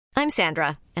I'm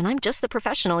Sandra, and I'm just the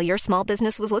professional your small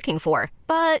business was looking for.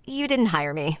 But you didn't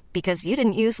hire me because you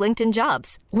didn't use LinkedIn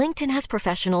Jobs. LinkedIn has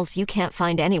professionals you can't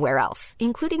find anywhere else,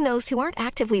 including those who aren't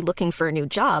actively looking for a new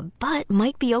job, but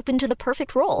might be open to the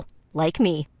perfect role, like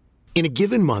me. In a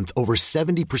given month, over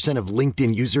 70% of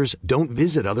LinkedIn users don't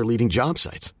visit other leading job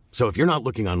sites. So if you're not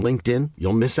looking on LinkedIn,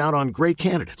 you'll miss out on great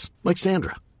candidates like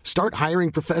Sandra. Start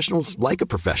hiring professionals like a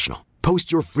professional.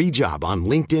 Post your free job on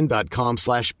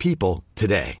linkedin.com/people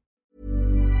today.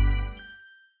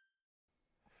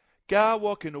 Guy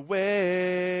walking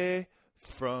away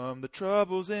from the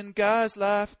troubles in Guy's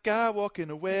life. Guy walking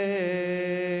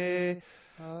away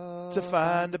to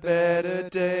find a better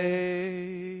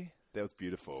day. That was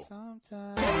beautiful. Oh,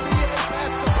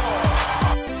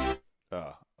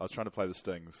 I was trying to play the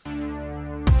Stings. If you don't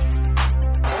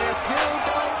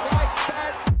like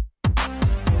that,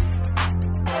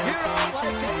 you don't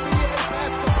like NBA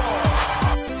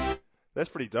basketball. That's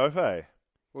pretty dope, eh?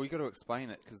 Well, you got to explain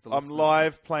it because I'm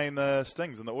live playing the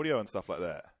Stings and the audio and stuff like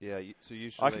that. Yeah, so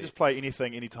usually I can just play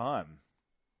anything, anytime.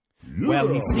 Well,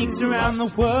 he sneaks around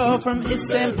the world from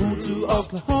Istanbul to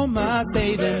Oklahoma,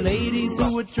 saving ladies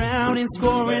who were drowning,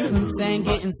 scoring hoops and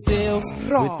getting steals.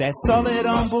 With that solid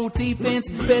on-ball defense,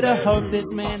 better hope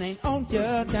this man ain't on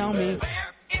ya. Tell me,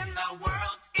 where in the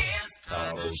world is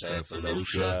Tabo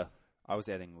Sanfilosha? I was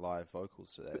adding live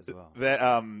vocals to that as well. That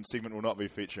segment will not be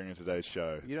featuring in today's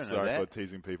show. You don't know Sorry that? for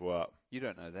teasing people up. You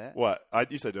don't know that? What?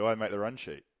 You say, do I make the run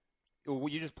sheet? Well,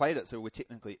 you just played it, so we're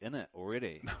technically in it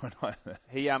already. No, not.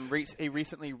 He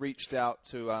recently reached out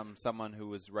to someone who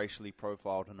was racially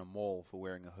profiled in a mall for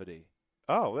wearing a hoodie.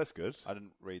 Oh, that's good. I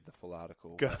didn't read the full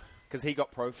article. Good. Because he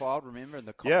got profiled, remember, and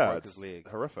the cop broke his leg.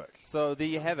 Horrific. So there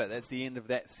you have it. That's the end of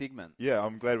that segment. Yeah,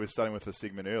 I'm glad we're starting with the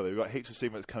segment early. We've got heaps of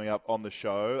segments coming up on the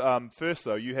show. First,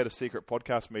 though, you had a secret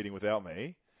podcast meeting without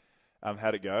me.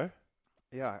 How'd it go?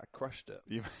 Yeah, I crushed it.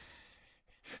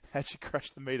 How'd you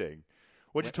crush the meeting?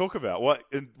 What'd you talk about? What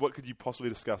could you possibly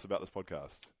discuss about this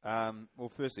podcast? Well,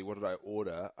 firstly, what did I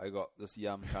order? I got this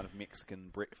yum kind of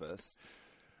Mexican breakfast.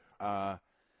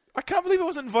 I can't believe I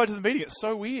wasn't invited to the meeting. It's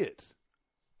so weird.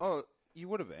 Oh, you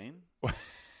would have been.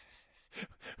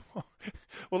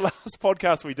 Well, last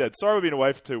podcast we did. Sorry we've been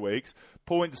away for 2 weeks.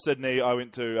 Paul went to Sydney. I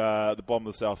went to the bottom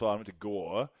of the South Island. I went to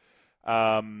Gore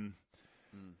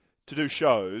to do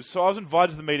shows. So I was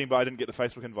invited to the meeting, but I didn't get the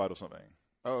Facebook invite or something.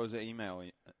 Oh, it was an email.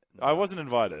 I wasn't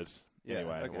invited. Yeah,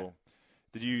 anyway, okay. Well,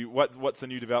 did you? What's the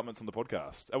new developments on the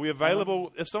podcast? Are we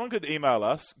available? If someone could email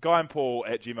us,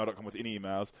 guyandpaul@gmail.com with any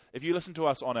emails. If you listen to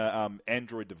us on a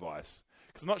Android device,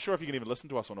 because I'm not sure if you can even listen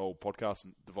to us on all podcast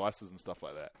devices and stuff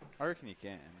like that. I reckon you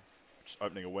can. Just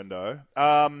opening a window.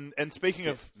 And speaking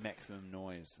of maximum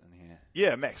noise in here.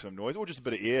 Yeah, maximum noise, or just a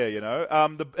bit of air, you know.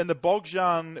 In the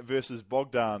Bogdan versus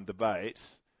Bogdan debate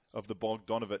of the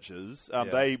Bogdanoviches,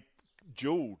 they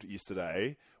duelled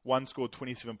yesterday. One scored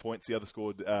 27 points, the other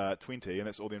scored 20, and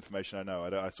that's all the information I know.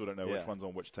 I still don't know which one's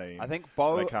on which team. I think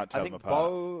I can't tell them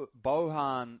apart.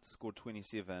 Bohan scored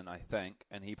 27, I think,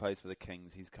 and he plays for the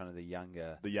Kings. He's kind of the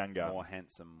younger, more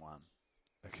handsome one.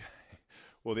 Okay.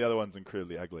 Well, the other one's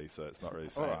incredibly ugly, so it's not really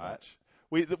saying right. much.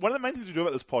 One of the main things we do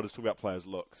about this pod is talk about players'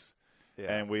 looks,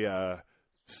 and we are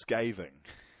scathing.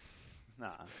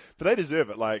 Nah, but they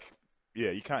deserve it.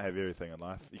 You can't have everything in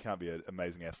life. You can't be an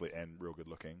amazing athlete and real good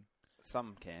looking.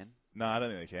 Some can. No, I don't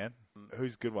think they can.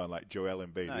 Who's a good one? Like Joel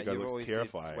Embiid. No, the guy looks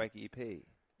terrifying. Swaggy P.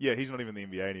 Yeah, he's not even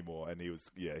in the NBA anymore, and he was.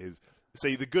 Yeah,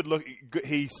 see the good look.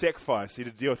 He sacrificed. He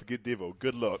had to deal with the good devil.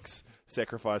 Good looks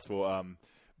sacrificed for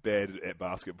bad at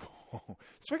basketball.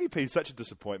 Swaggy P is such a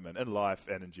disappointment in life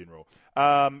and in general.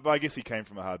 But I guess he came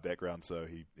from a hard background, so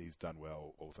he's done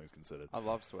well, all things considered. I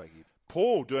love Swaggy.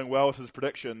 Paul doing well with his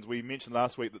predictions. We mentioned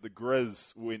last week that the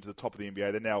Grizz went to the top of the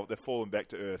NBA. They're fallen back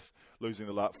to earth, losing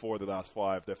the 4 of the last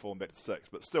 5. They're fallen back to 6,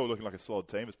 but still looking like a solid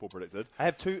team, as Paul predicted. I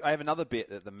have another bet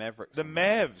that the Mavericks. The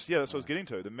Mavs, yeah, that's what I was getting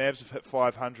to. The Mavs have hit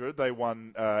 500. They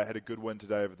won, had a good win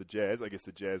today over the Jazz. I guess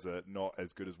the Jazz are not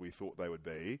as good as we thought they would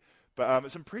be. But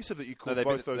it's impressive that you called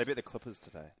both those. They beat the Clippers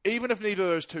today. Even if neither of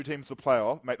those two teams make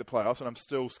the playoffs, and I'm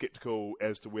still sceptical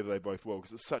as to whether they both will,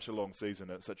 because it's such a long season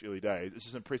at such early days. It's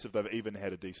just impressive they've even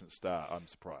had a decent start. I'm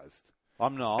surprised.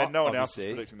 I'm not. And no one else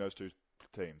obviously. is predicting those two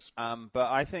teams. But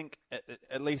I think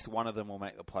at least one of them will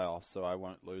make the playoffs, so I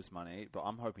won't lose money. But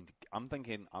I'm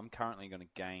thinking I'm currently going to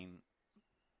gain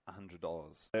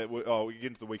 $100. We get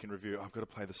into the weekend review. I've got to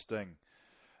play the Sting.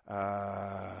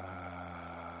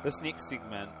 This next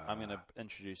segment I'm going to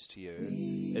introduce to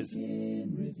you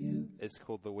is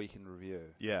called the Weekend Review.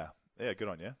 Yeah, good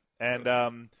on you.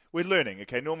 And we're learning.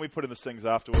 Okay, normally we put in the Stings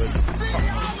afterwards.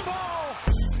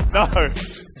 No,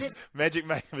 Magic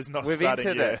Mayhem is not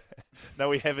starting yet. No,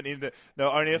 we haven't ended.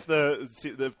 No, only if the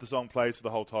song plays for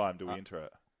the whole time do we enter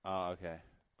it. Oh, okay.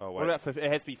 Oh, What wait. about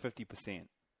it has to be 50%.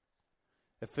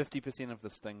 If 50% of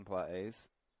the Sting plays,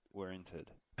 we're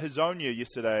entered. Hazonia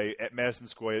yesterday at Madison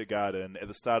Square Garden at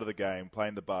the start of the game,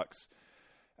 playing the Bucks,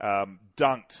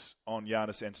 dunked on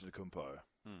Giannis Antetokounmpo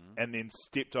and then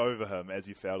stepped over him as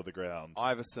he fell to the ground.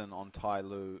 Iverson on Tai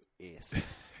Lu S.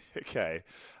 Okay.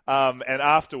 And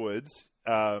afterwards,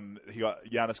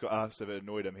 Giannis got asked if it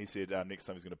annoyed him. He said next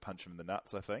time he's going to punch him in the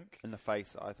nuts, I think. In the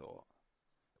face, I thought.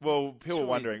 Well, people were Surely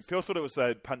wondering. it's- People thought it was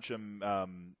they'd punch him, I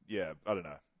don't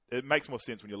know. It makes more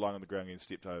sense when you're lying on the ground and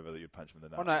stepped over that you'd punch him in the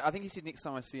nuts. Oh, no, I think he said next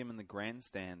time I see him in the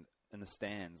grandstand, in the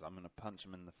stands, I'm going to punch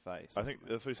him in the face. I think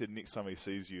that's what he said. Next time he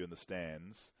sees you in the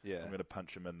stands, Yeah. I'm going to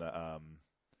punch him in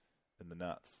the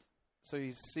nuts. So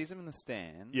he sees him in the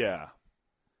stands. Yeah.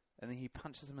 And then he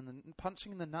punches him in the...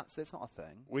 Punching in the nuts, that's not a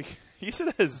thing. Yes,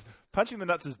 it is. Punching the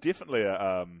nuts is definitely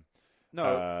a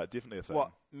definitely a thing.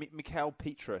 What? Mikhail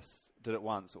Petrus did it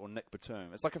once, or Nick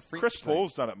Batum. It's like a French Chris thing.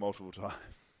 Paul's done it multiple times.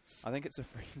 I think it's a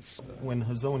French thing. When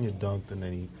Hazonia dunked and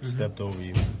then he stepped over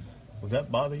you, would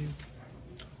that bother you?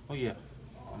 Oh yeah,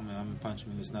 I'm gonna punch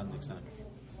him in his nut next time.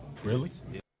 Really?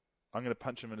 I'm going to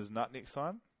punch him in his nut next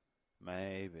time.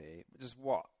 Maybe. Just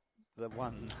what? The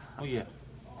one... Oh yeah,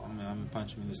 I'm gonna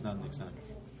punch him in his nut next time.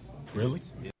 Really?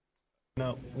 Yeah.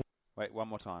 Now, Wait, one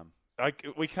more time.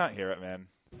 We can't hear it, man.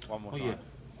 One more Oh time. yeah,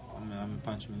 I'm gonna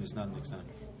punch him in his nut next time.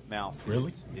 Mouth.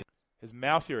 really? His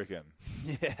mouth, you reckon?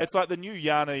 Yeah. It's like the new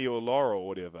Yanni or Laurel or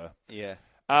whatever. Yeah.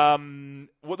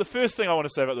 Well, the first thing I want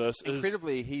to say about this is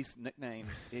Incredibly, he's nicknamed...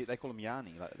 They call him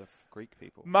Yanni, like the Greek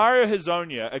people. Mario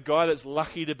Hazonia, a guy that's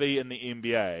lucky to be in the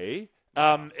NBA.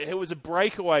 It was a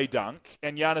breakaway dunk,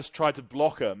 and Giannis tried to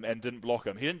block him and didn't block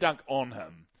him. He didn't dunk on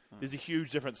him. There's a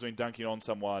huge difference between dunking on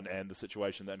someone and the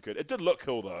situation that occurred. It did look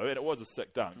cool, though, and it was a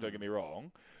sick dunk, don't get me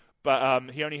wrong.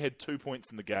 But he only had 2 points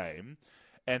in the game,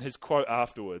 and his quote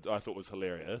afterwards I thought was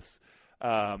hilarious.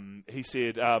 He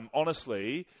said,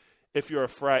 honestly, if you're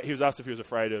afraid... He was asked if he was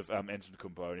afraid of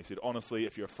Antetokounmpo, and he said, honestly,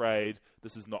 if you're afraid,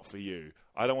 this is not for you.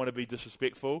 I don't want to be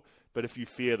disrespectful, but if you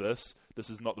fear this, this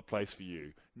is not the place for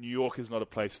you. New York is not a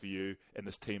place for you, and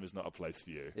this team is not a place for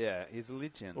you. Yeah, he's a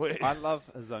legend. Well, I love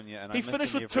Hazonia, and I He miss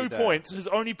finished him with every 2 day. points. His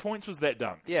only points was that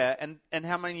dunk. Yeah, and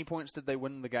how many points did they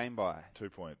win the game by? 2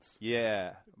 points.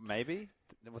 Yeah, maybe?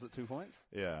 Was it 2 points?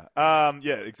 Yeah.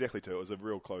 Yeah, exactly 2. It was a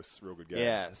real close, real good game.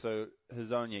 Yeah, so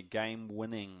Hazonia,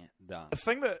 game-winning dunk. The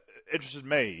thing that interested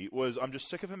me was I'm just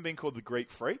sick of him being called the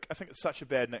Greek Freak. I think it's such a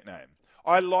bad nickname.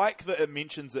 I like that it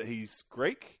mentions that he's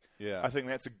Greek. Yeah. I think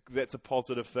that's a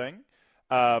positive thing.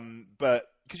 But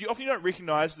because you often don't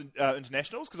recognise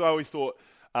internationals, because I always thought,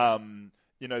 the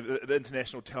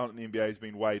international talent in the NBA has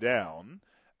been way down,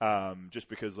 just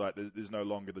because like there's no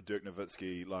longer the Dirk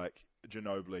Nowitzki, like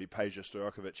Ginobili, Peja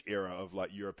Stojakovic era of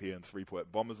like European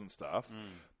 3-point bombers and stuff.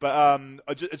 But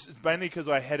it's mainly because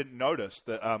I hadn't noticed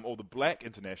that all the black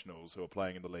internationals who are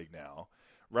playing in the league now,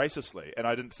 racistly, and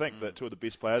I didn't think that two of the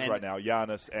best players right now,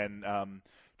 Giannis and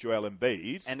Joel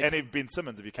Embiid, and even Ben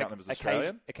Simmons, if you count them as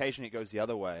Australian. Occasionally it goes the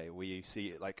other way, where you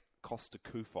see like Costa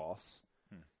Koufos,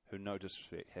 who, no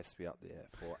disrespect, has to be up there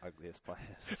for ugliest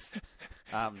players.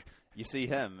 You see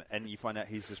him, and you find out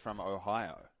he's just from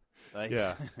Ohio.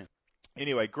 Yeah.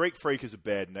 Anyway, Greek Freak is a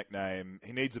bad nickname.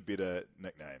 He needs a better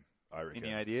nickname, I reckon.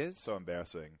 Any ideas? So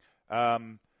embarrassing.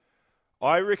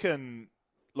 I reckon,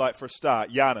 like, for a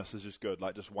start, Giannis is just good,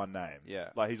 like, just one name. Yeah.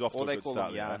 Like, he's off to or a they good call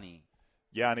start him there. Yanni.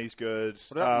 Yanni's good.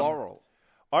 What about Laurel?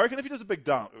 I reckon if he does a big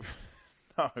dunk...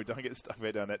 No, don't get stuck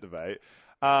down that debate.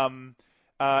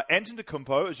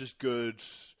 Antetokounmpo is just good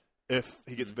if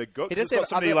he gets a big gook. He It's does got have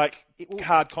so many, other- like, well-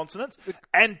 hard consonants.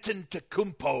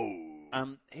 Antetokounmpo.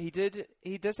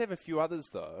 He does have a few others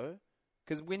though,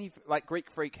 because when Greek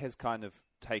Freak has kind of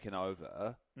taken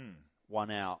over,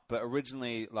 one out. But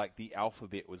originally, like the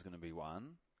alphabet was going to be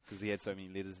one because he had so many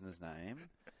letters in his name,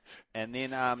 and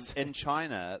then in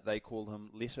China they call him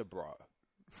Letter Bro.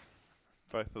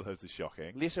 Both of those are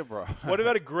shocking. Letter Bro. What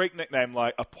about a Greek nickname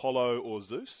like Apollo or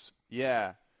Zeus?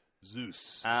 Yeah.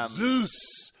 Zeus.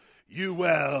 Zeus. You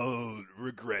will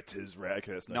regret his wrath.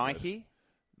 Okay, that's no good. Nike.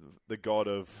 The god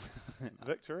of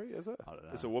victory, is it? I don't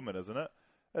know. It's a woman, isn't it?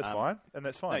 That's fine, and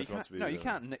that's fine. No, if he wants to be you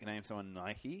can't nickname someone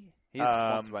Nike. He's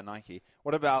sponsored by Nike.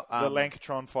 What about the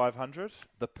Lancatron 500,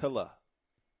 the pillar,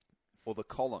 or the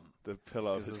column? the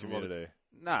pillar of 'Cause his there's a lot of- community.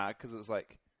 Nah, because it's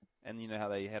like, and you know how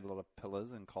they had a lot of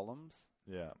pillars and columns.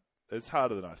 Yeah, it's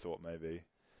harder than I thought. Maybe.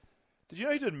 Did you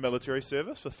know he did military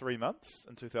service for 3 months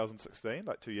in 2016,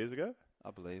 like 2 years ago? I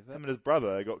believe it. Him and his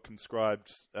brother got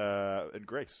conscribed in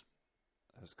Greece.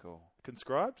 That was cool.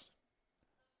 Conscribed?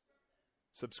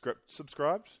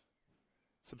 Subscribed?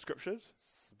 Subscriptions?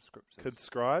 Subscriptions.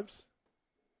 Conscribes?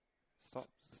 Stop.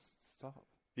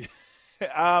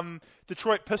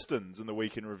 Detroit Pistons in the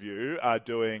weekend review are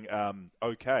doing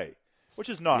okay, which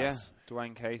is nice. Yeah,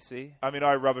 Dwayne Casey. I mean,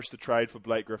 I rubbished the trade for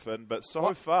Blake Griffin, but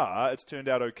so far it's turned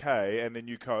out okay, and the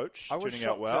new coach turning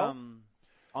out well.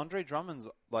 Andre Drummond's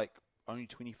like only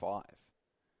 25.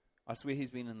 I swear he's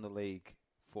been in the league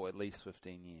for at least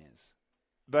 15 years.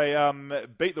 They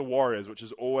beat the Warriors, which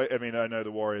is always... I mean, I know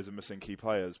the Warriors are missing key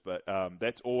players, but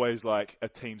that's always like a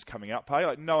team's coming out play.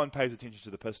 Like, no one pays attention to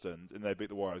the Pistons, and they beat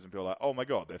the Warriors, and people are like, oh my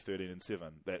God, they're 13-7.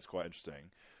 That's quite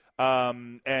interesting.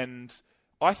 And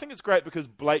I think it's great because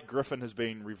Blake Griffin has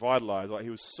been revitalized. Like, he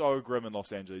was so grim in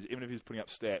Los Angeles. Even if he's putting up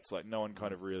stats, like, no one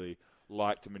kind of really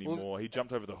liked him anymore. He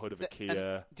jumped over the hood of a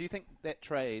Kia. Do you think that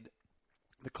trade,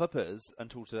 the Clippers,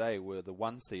 until today, were the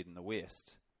 1 seed in the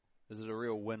West? Is it a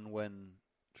real win-win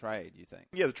trade, you think?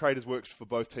 Yeah, the trade has worked for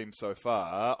both teams so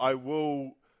far. I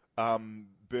will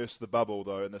burst the bubble,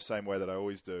 though, in the same way that I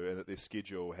always do, and that their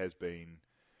schedule has been...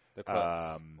 The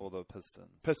Clips or the Pistons?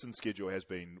 Pistons' schedule has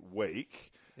been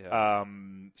weak. Yeah.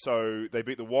 So they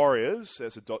beat the Warriors.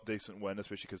 That's a decent win,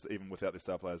 especially because even without their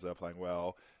star players, they're playing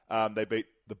well. They beat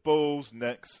the Bulls,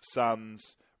 Knicks,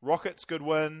 Suns. Rockets, good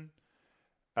win.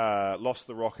 Lost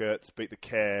the Rockets, beat the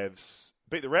Cavs,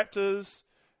 beat the Raptors.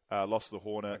 Lost the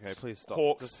Hornets. Okay, please stop.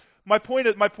 Hawks. My point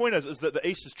is that the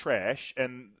East is trash,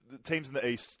 and the teams in the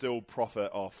East still profit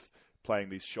off playing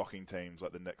these shocking teams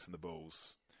like the Knicks and the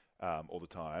Bulls all the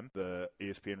time. The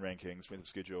ESPN rankings, strength of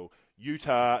schedule: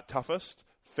 Utah toughest,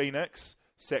 Phoenix,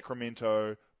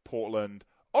 Sacramento, Portland,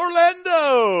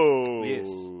 Orlando. Yes.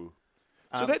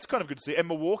 So that's kind of good to see. And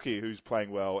Milwaukee, who's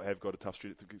playing well, have got a tough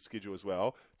strength of schedule as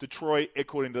well. Detroit,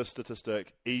 according to the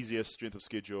statistic, easiest strength of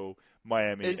schedule.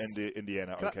 Miami,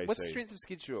 Indiana, OKC. What's strength of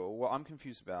schedule? What I'm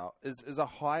confused about is a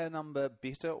higher number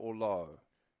better or low?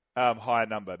 Higher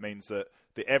number means that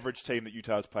the average team that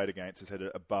Utah's played against has had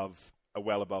a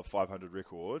well above 500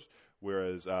 record,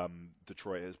 whereas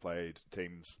Detroit has played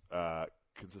teams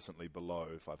consistently below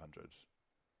 500.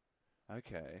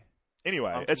 Okay.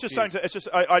 Anyway, I'm it's just confused. something. It's just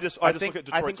I just look at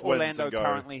Detroit's I think Orlando wins and go,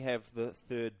 currently have the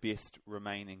third best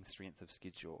remaining strength of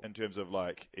schedule in terms of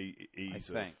like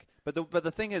ease. I think, but the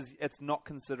thing is, it's not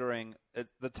considering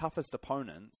the toughest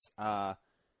opponents are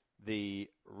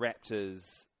the Raptors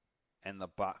and the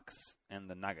Bucks and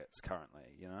the Nuggets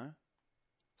currently. You know,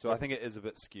 so I think it is a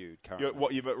bit skewed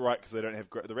currently. You're right because they don't have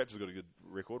the Raptors got a good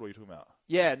record. What are you talking about?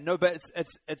 Yeah, no, but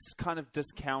it's kind of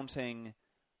discounting.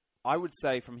 I would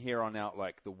say from here on out,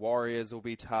 like the Warriors will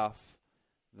be tough,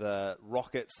 the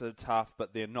Rockets are tough,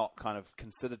 but they're not kind of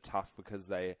considered tough because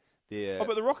they're. Oh,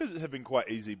 but the Rockets have been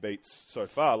quite easy beats so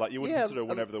far. Like you wouldn't consider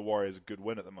whenever the Warriors a good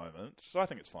win at the moment, so I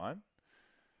think it's fine.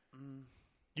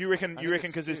 You reckon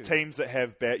because there's teams that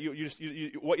have bad.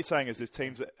 What you're saying is there's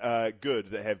teams that are good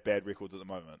that have bad records at the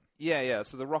moment. Yeah.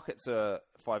 So the Rockets are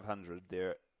 500.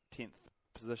 They're 10th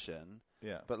position.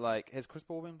 Yeah, but like, has Chris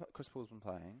Paul's been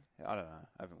playing? I don't know.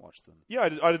 I haven't watched them. Yeah,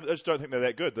 I just don't think they're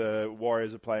that good. The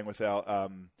Warriors are playing without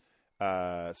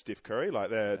Steph Curry.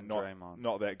 Like they're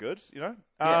not that good. You know.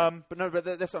 Yeah, but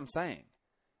that's what I'm saying.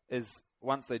 Is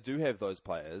once they do have those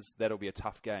players, that'll be a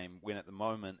tough game. When at the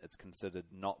moment it's considered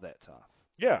not that tough.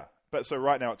 Yeah, but so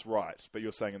right now it's right. But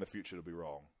you're saying in the future it'll be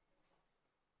wrong.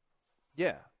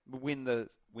 Yeah, when they're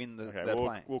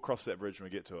playing. We'll cross that bridge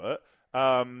when we get to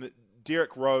it.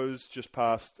 Derrick Rose just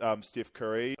passed Steph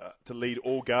Curry to lead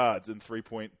all guards in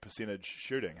 3-point percentage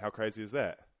shooting. How crazy is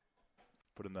that?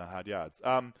 Put in the hard yards.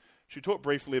 Should we talk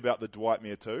briefly about the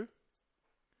Dwightmare too?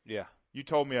 Yeah. You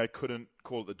told me I couldn't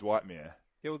call it the Dwightmare.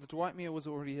 Yeah, well, the Dwightmare was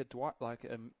already a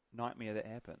nightmare that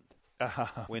happened.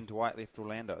 When Dwight left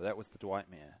Orlando, that was the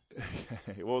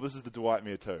Dwightmare. Well, this is the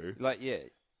Dwightmare too. Like, yeah,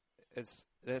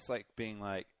 that's like being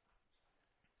like,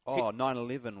 oh,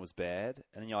 9/11 was bad.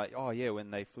 And then you're like, oh, yeah, when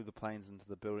they flew the planes into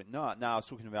the building. No, I was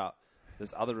talking about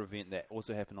this other event that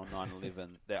also happened on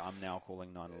 9/11 that I'm now calling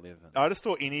 9/11. I just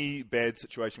thought any bad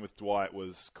situation with Dwight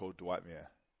was called Dwightmare.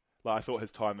 Like, I thought his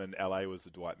time in LA was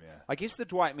the Dwightmare. I guess the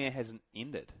Dwightmare hasn't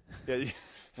ended. Yeah.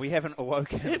 We haven't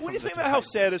awoken. When you think about how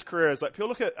sad his career is, like, people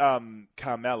look at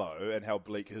Carmelo and how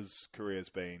bleak his career has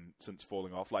been since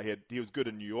falling off. Like, he was good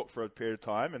in New York for a period of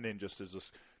time and then just has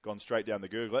just gone straight down the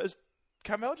Gurgler. Like, is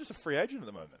Carmelo just a free agent at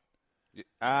the moment?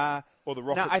 Or the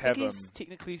Rockets have him? I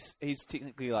think he's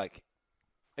technically like,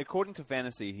 according to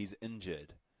fantasy, he's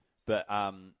injured. But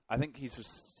I think he's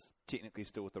just technically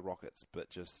still with the Rockets, but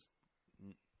just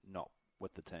not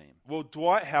with the team. Well,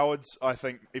 Dwight Howard's, I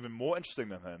think, even more interesting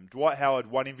than him. Dwight Howard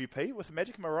won MVP with the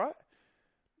Magic, am I right?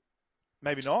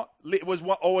 Maybe not. Was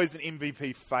always an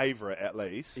MVP favourite, at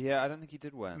least. Yeah, I don't think he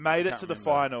did win. Made it to the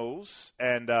finals,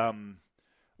 and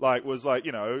was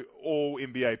all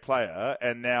NBA player,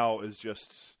 and now is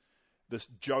just this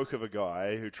joke of a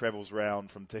guy who travels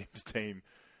around from team to team,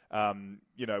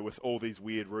 with all these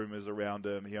weird rumors around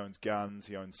him. He owns guns,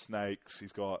 he owns snakes,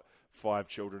 he's got 5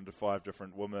 children to 5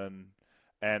 different women.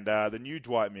 And the new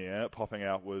Dwight Mayer popping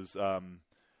out was a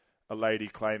lady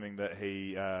claiming that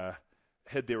he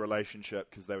hid their relationship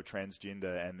because they were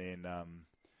transgender, and then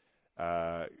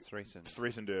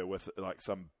threatened her with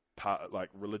some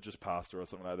religious pastor or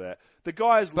something like that. The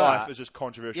guy's life is just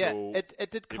controversial. Yeah, it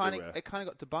did kind of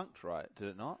got debunked, right? Did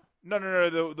it not? No.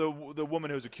 The woman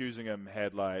who was accusing him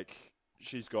had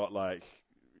she's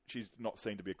not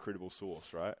seen to be a credible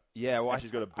source, right? Yeah, well,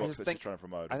 she's got a book that she's trying to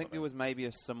promote. I think there was maybe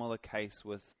a similar case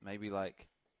with maybe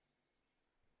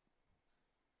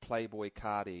Playboy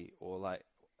Cardi or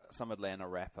some Atlanta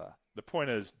rapper. The point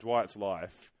is, Dwight's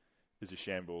life is a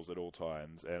shambles at all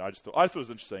times, and I thought it was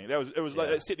interesting.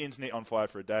 It set the internet on fire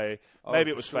for a day. Maybe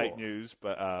it was fake news,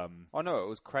 but oh no, it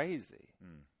was crazy.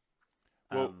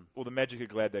 Well, the Magic are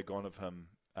glad they're gone of him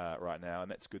right now,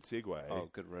 and that's a good segue. Oh,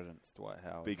 good riddance, Dwight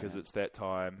Howard. Because it's that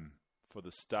time for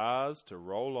the stars to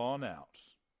roll on out.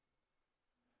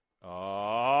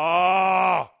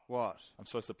 Oh! What? I'm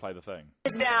supposed to play the thing.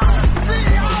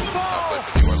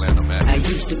 I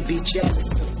used to be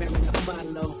jealous of Mary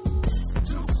Follow.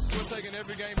 We're taking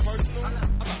every game personal.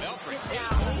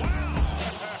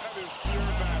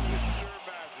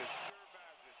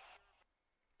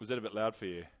 Was that a bit loud for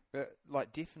you?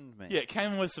 Deafened me. Yeah, it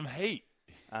came with some heat.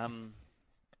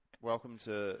 Welcome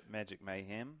to Magic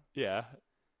Mayhem. Yeah.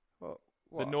 Well,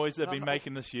 the noise they've been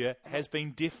making this year has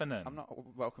been deafening. I'm not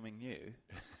welcoming you.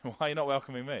 Why are you not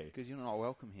welcoming me? Because you're not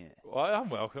welcome here. Well, I'm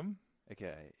welcome.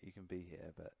 Okay, you can be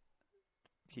here, but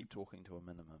keep talking to a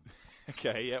minimum.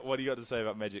 Okay, yeah. What do you got to say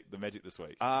about the Magic this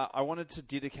week? I wanted to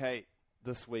dedicate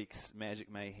this week's Magic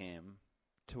Mayhem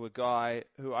to a guy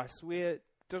who I swear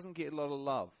doesn't get a lot of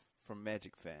love from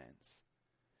Magic fans.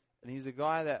 And he's a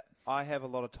guy that I have a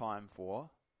lot of time for.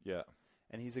 Yeah.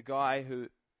 And he's a guy who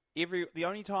the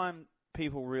only time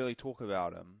people really talk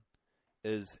about him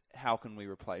is how can we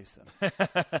replace him.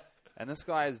 And this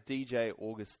guy is DJ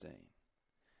Augustine.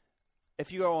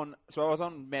 If you go on, so I was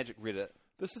on Magic Reddit.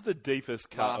 This is the deepest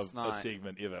cut of a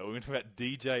segment ever. We're going to talk about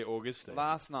DJ Augustine.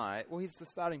 Last night, well, he's the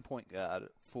starting point guard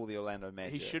for the Orlando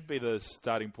Magic. He should be the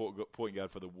starting point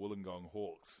guard for the Wollongong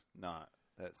Hawks. No,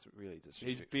 that's really disrespectful.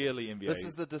 He's barely NBA. This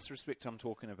is the disrespect I'm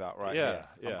talking about right here.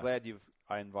 Yeah. I'm glad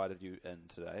I invited you in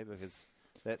today because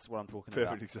that's what I'm talking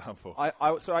about. Perfect example.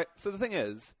 So the thing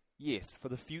is, yes, for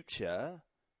the future,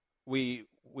 we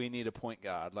need a point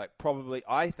guard. Probably,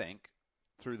 I think,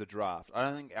 through the draft. I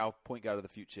don't think our point guard of the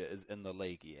future is in the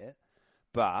league yet.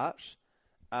 But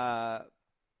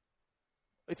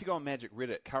if you go on Magic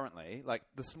Reddit currently,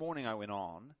 this morning I went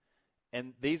on,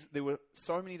 and there were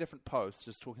so many different posts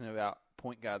just talking about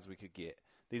point guards we could get.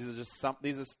 These are just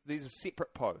these are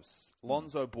separate posts.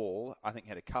 Lonzo Ball, I think,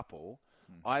 had a couple.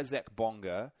 Isaac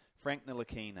Bonga, Frank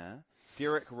Ntilikina,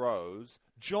 Derrick Rose,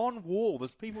 John Wall.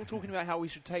 There's people talking about how we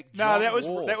should take John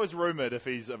Wall. That was rumored if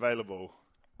he's available.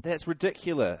 That's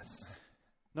ridiculous.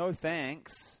 No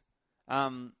thanks.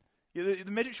 The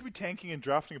Magic should be tanking and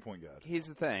drafting a point guard. Here's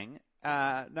the thing.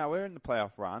 No, we're in the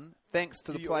playoff run thanks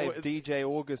to the play of DJ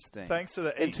Augustine. Thanks to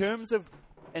the East.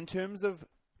 In terms of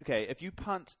okay, if you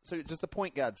punt, so just the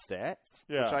point guard stats,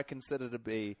 which I consider to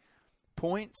be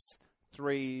points,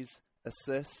 threes,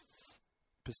 assists,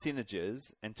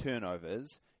 percentages, and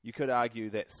turnovers. You could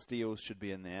argue that steals should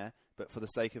be in there, but for the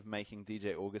sake of making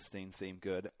DJ Augustine seem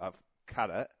good, I've cut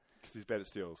it. Because he's bad at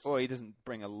steals. Well, he doesn't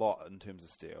bring a lot in terms of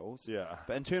steals. Yeah.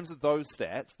 But in terms of those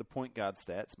stats, the point guard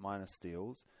stats, minus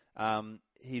steals,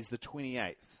 he's the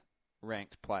 28th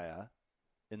ranked player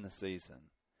in the season.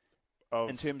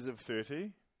 In terms of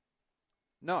 30?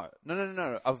 No.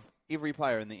 Of every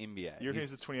player in the NBA. You reckon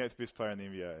he's the 28th best player in the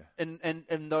NBA?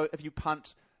 And though if you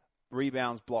punt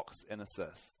rebounds, blocks, and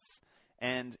assists.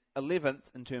 And 11th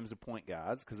in terms of point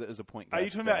guards, because it is a point guard. Are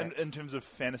you talking about in terms of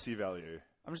fantasy value?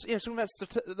 I'm just talking about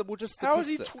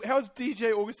statistics. How is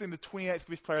DJ Augustine the 28th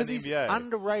best player in the NBA? Because he's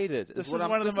underrated. This is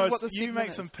one of the most. You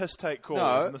make some piss take calls.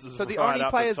 No, and this is so the right only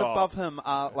players the above him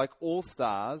are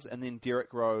all-stars, and then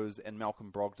Derrick Rose and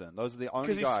Malcolm Brogdon. Those are the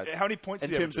only guys. How many points in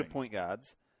is he terms averaging? of point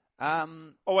guards?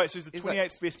 Oh wait, so he's the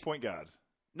 28th best point guard.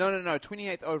 No,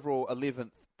 28th overall, 11th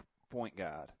point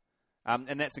guard,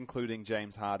 and that's including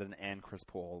James Harden and Chris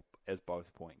Paul as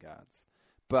both point guards.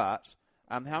 But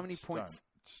how many points?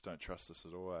 Just don't trust this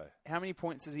at all. How many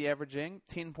points is he averaging?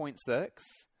 10.6,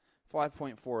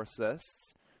 5.4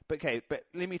 assists. But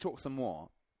let me talk some more.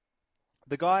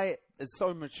 The guy is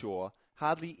so mature,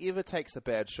 hardly ever takes a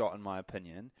bad shot, in my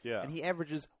opinion. Yeah. And he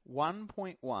averages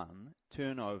 1.1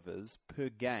 turnovers per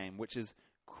game, which is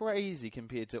crazy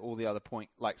compared to all the other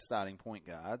starting point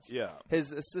guards. Yeah.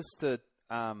 His assist to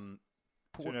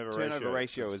turnover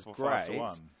ratio is great.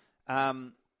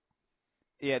 5-1.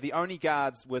 The only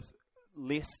guards with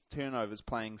less turnovers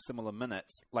playing similar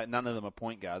minutes, like none of them are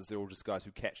point guards, they're all just guys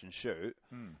who catch and shoot.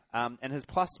 And his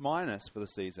plus-minus for the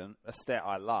season, a stat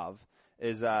I love,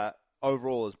 is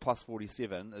overall is plus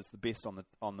 47, is the best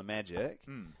on the Magic.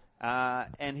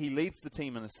 And he leads the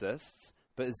team in assists,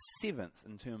 but is 7th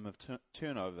in terms of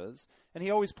turnovers. And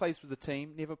he always plays for the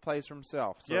team, never plays for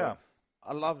himself. So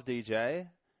I love DJ,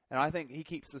 and I think he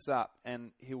keeps this up,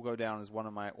 and he'll go down as one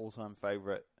of my all-time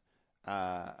favorite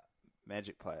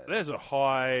Magic players. There's a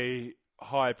high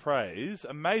praise,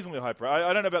 amazingly high praise.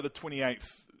 I don't know about the 28th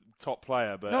top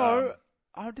player, but no,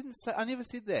 I didn't say. I never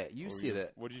said that. You said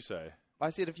it. What did you say?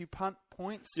 I said if you punt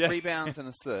points, rebounds, and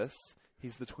assists,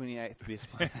 he's the 28th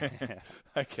best player.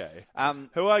 Okay.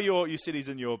 Who are you said he's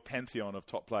in your pantheon of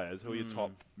top players. Who are your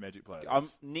top Magic players?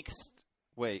 Next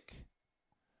week,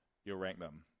 you'll rank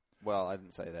them. Well, I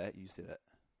didn't say that. You said it.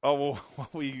 Oh, well,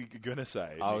 what were you going to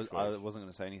say? I wasn't going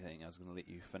to say anything. I was going to let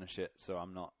you finish it, so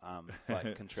I'm not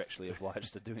contractually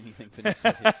obliged to do anything for next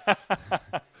week.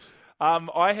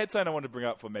 I had something I wanted to bring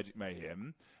up for Magic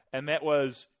Mayhem, and that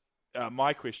was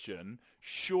my question.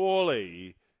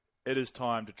 Surely it is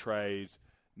time to trade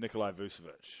Nikolai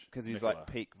Vucevic. Because he's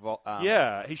peak...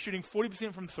 he's shooting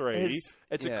 40% from three.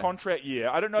 It's a contract year.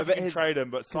 I don't know if you can trade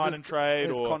him, but sign and trade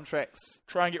his or contracts...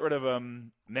 try and get rid of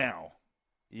him now.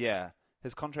 Yeah.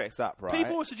 His contract's up, right?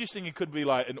 People were suggesting he could be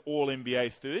like an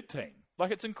all-NBA third team. Like,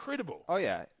 it's incredible. Oh,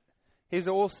 yeah. He's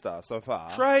an all-star so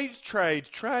far. Trade.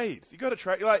 You got to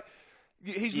trade. Like,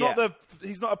 he's not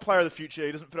a player of the future.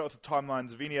 He doesn't fit out with the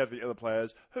timelines of any of the other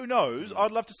players. Who knows?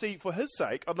 I'd love to see, for his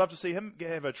sake, I'd love to see him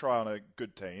have a try on a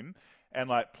good team and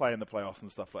like play in the playoffs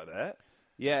and stuff like that.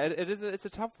 Yeah, it's a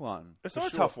tough one. It's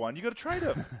not a tough one. You got to trade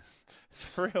him. It's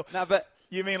for real. No, but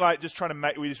you mean like just trying to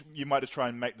make? You might just try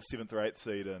and make the 7th or 8th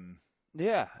seed and.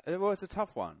 Yeah, well, it's a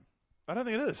tough one. I don't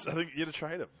think it is. I think you got to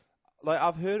trade him. Like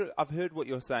I've heard what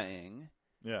you're saying.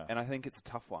 Yeah, and I think it's a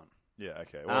tough one. Yeah.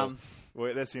 Okay.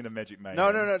 Well, that's the end of Magic Mayhem. No,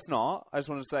 it's not. I just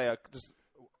want to say just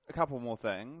a couple more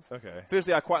things. Okay.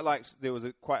 Firstly, I quite liked there was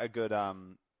quite a good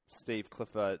Steve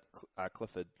Clifford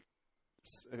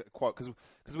quote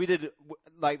because we did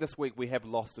like this week we have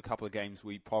lost a couple of games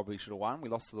we probably should have won. We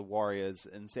lost to the Warriors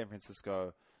in San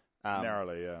Francisco.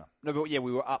 Narrowly, yeah. No, but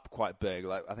we were up quite big.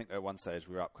 Like I think at one stage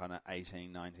we were up kind of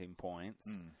 18, 19 points.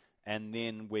 And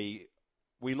then we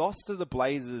lost to the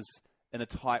Blazers in a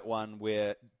tight one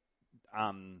where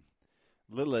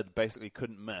Lillard basically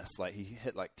couldn't miss. Like he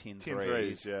hit like 10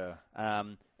 threes. Yeah.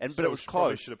 But it was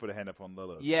close. Should have put a hand up on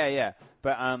Lillard. Yeah.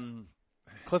 But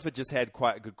Clifford just had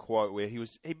quite a good quote where he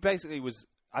basically was,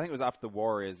 I think it was after the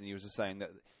Warriors, and he was just saying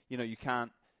that, you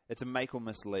can't, it's a make or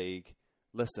miss league.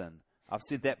 Listen, I've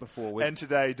said that before. And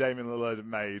today, Damian Lillard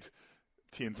made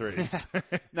 10 threes.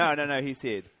 No. He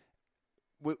said,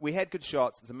 we had good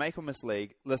shots. It's a make or miss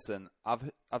league. Listen,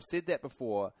 I've said that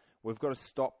before. We've got to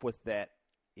stop with that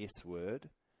S word.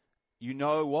 You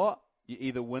know what? You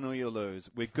either win or you lose.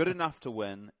 We're good enough to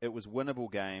win. It was a winnable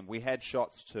game. We had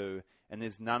shots too. And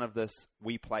there's none of this,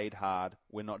 we played hard.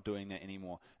 We're not doing that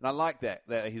anymore. And I like that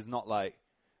he's not like,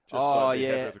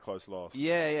 it's a close loss.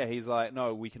 Yeah. He's like,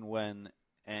 no, we can win.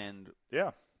 And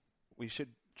we should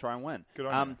try and win. Good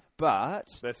on you. But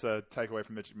that's a takeaway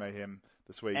from Magic Mayhem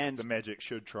this week. The Magic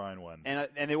should try and win.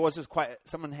 And there was just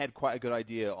someone had quite a good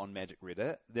idea on Magic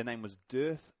Reddit. Their name was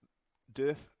Durth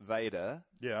Vader.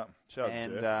 Yeah, shout out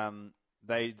to Durth. And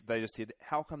they just said,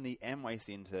 how come the Amway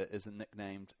Center isn't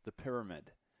nicknamed the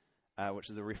Pyramid?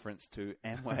 Which is a reference to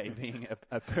Amway being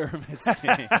a pyramid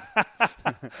scheme.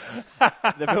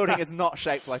 The building is not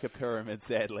shaped like a pyramid,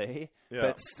 sadly,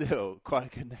 but still quite a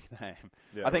good nickname.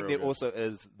 Yeah, I think there also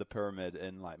is the pyramid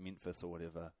in like Memphis or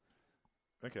whatever.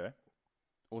 Okay.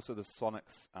 Also, the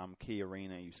Sonics Key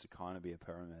Arena used to kind of be a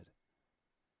pyramid.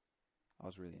 I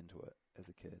was really into it as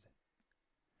a kid.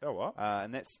 Oh, what?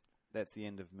 And that's the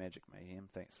end of Magic Mayhem.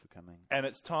 Thanks for coming. And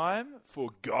it's time for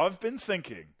I've Been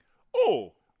Thinking.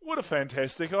 Oh, what a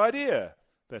fantastic idea!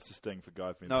 That's the sting for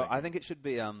I've Been Thinking. No, I think it should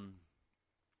be. I've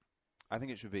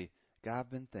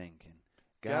been thinking.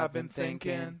 I've been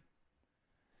thinking.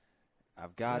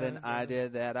 I've got an idea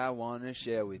that I want to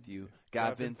share with you.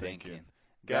 I've been thinking.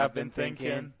 I've been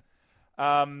thinking.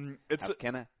 How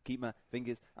can I keep my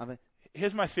fingers?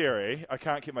 Here's my theory. I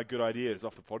can't keep my good ideas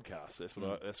off the podcast.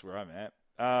 That's where I'm at.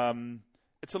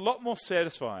 It's a lot more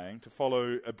satisfying to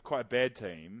follow quite a bad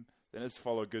team than it is to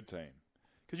follow a good team.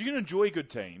 Because you can enjoy good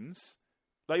teams,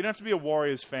 Like, you don't have to be a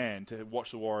Warriors fan to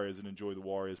watch the Warriors and enjoy the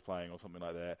Warriors playing or something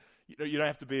like that. You don't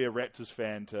have to be a Raptors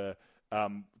fan to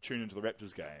tune into the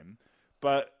Raptors game.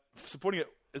 But supporting it,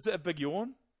 is it a big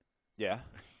yawn? Yeah.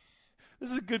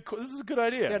 This is a good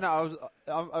idea. Yeah, no,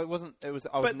 I was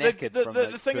But knackered.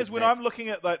 the thing is, when I'm looking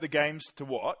at like the games to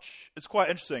watch, it's quite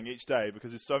interesting each day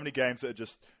because there's so many games that are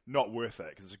just not worth it.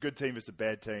 Because it's a good team versus a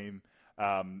bad team.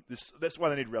 That's why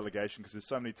they need relegation, because there's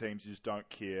so many teams you just don't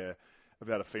care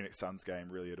about a Phoenix Suns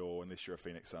game really at all unless you're a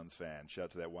Phoenix Suns fan. Shout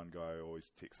out to that one guy who always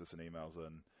texts us and emails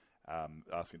in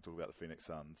asking to talk about the Phoenix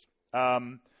Suns.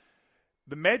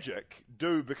 The Magic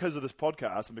do, because of this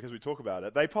podcast and because we talk about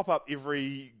it, they pop up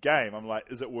every game. I'm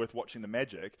like, is it worth watching the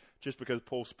Magic? Just because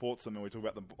Paul supports them and we talk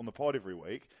about them on the pod every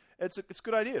week. It's a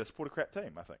good idea to support a crap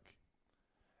team, I think.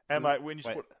 And when you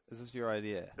support, is this your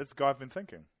idea? It's a guy I've been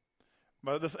thinking.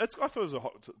 But I thought it was a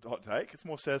hot take. It's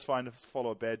more satisfying to follow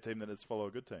a bad team than it is to follow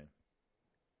a good team.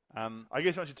 I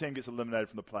guess once your team gets eliminated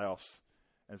from the playoffs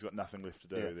and has got nothing left to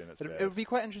do, then it's bad. It would be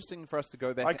quite interesting for us to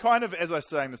go back. I kind of, as I was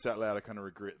saying this out loud, I kind of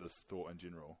regret this thought in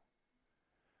general.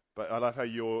 But I love how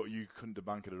you couldn't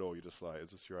debunk it at all. You're just like,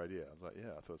 is this your idea? I was like, yeah,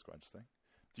 I thought it was quite interesting.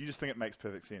 Do you just think it makes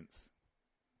perfect sense?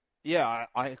 Yeah,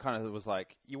 I kind of was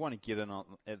like, you want to get in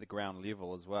at the ground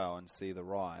level as well and see the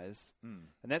rise. And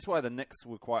that's why the Knicks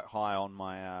were quite high on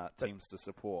my teams to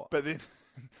support. But then...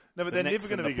 No, but they're never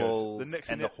going to be good. The Knicks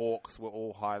and the Hawks were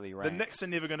all highly ranked. The Knicks are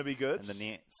never going to be good. And the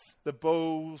Nets. The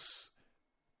Bulls,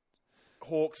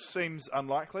 Hawks seems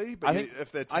unlikely. But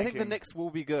if they're tanking, I think the Knicks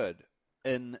will be good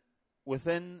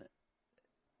within.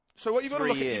 So what you've got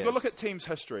to look at teams'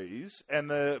 histories, and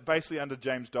basically under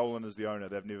James Dolan as the owner,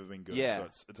 they've never been good. Yeah. So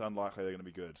it's unlikely they're going to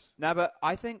be good. No, but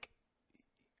I think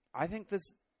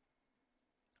this,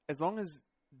 as long as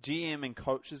GM and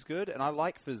coach is good, and I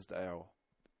like Fizdale.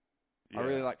 Yeah. I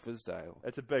really like Fizdale.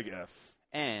 It's a big if.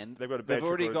 And they've got a bad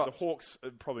already got the Hawks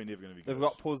are probably never going to be good. They've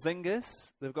got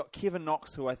Porzingis. They've got Kevin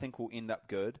Knox, who I think will end up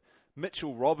good.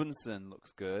 Mitchell Robinson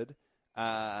looks good.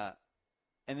 And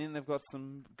then they've got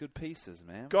some good pieces,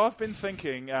 man. Guy, I've been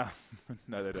thinking...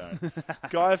 no, they don't.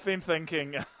 Guy, I've been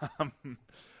thinking...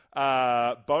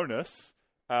 bonus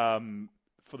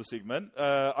for the segment.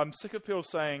 I'm sick of people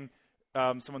saying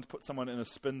someone's put someone in a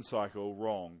spin cycle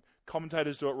wrong.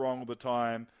 Commentators do it wrong all the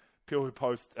time. People who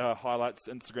post highlights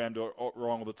to Instagram do it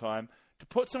wrong all the time. To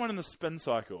put someone in the spin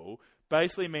cycle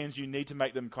basically means you need to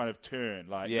make them kind of turn,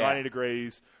 like 90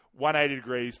 degrees, 180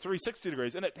 degrees, 360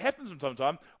 degrees. And it happens from time to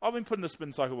time. I've been put in the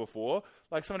spin cycle before.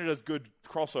 Like, someone who does good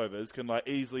crossovers can like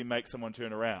easily make someone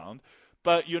turn around.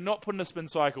 But you're not put in a spin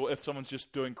cycle if someone's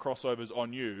just doing crossovers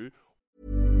on you.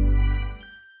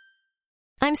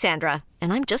 I'm Sandra,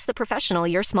 and I'm just the professional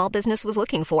your small business was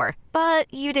looking for.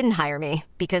 But you didn't hire me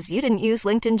because you didn't use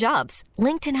LinkedIn Jobs.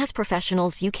 LinkedIn has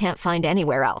professionals you can't find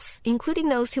anywhere else, including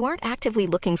those who aren't actively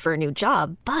looking for a new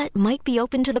job, but might be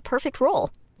open to the perfect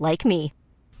role, like me.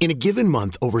 In a given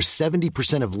month, over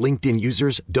 70% of LinkedIn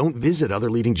users don't visit other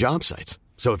leading job sites.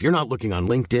 So if you're not looking on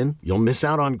LinkedIn, you'll miss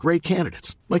out on great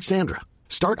candidates like Sandra.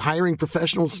 Start hiring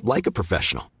professionals like a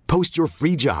professional. Post your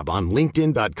free job on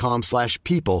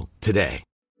linkedin.com/people today.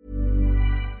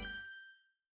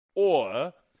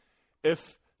 Or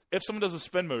if someone does a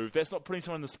spin move, that's not putting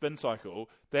someone in the spin cycle.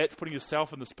 That's putting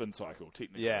yourself in the spin cycle,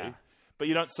 technically. Yeah. But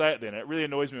you don't say it then. It really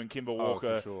annoys me when Kemba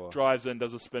Walker drives in,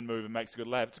 does a spin move, and makes a good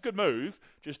lap. It's a good move.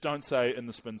 Just don't say in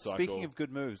the spin cycle. Speaking of good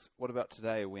moves, what about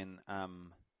today when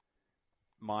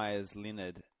Myers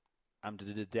Leonard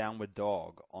did a downward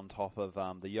dog on top of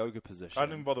the yoga position? I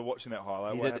didn't bother watching that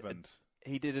highlight. What happened?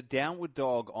 He did a downward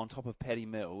dog on top of Patty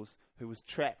Mills, who was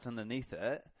trapped underneath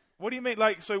it. What do you mean?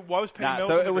 Like, so why was Patty Mills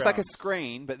so on the it was ground? like a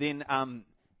screen, but then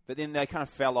they kind of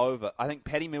fell over. I think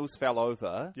Patty Mills fell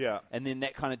over. Yeah. And then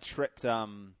that kind of tripped.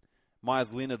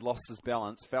 Myers Leonard lost his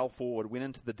balance, fell forward, went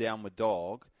into the downward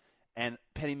dog, and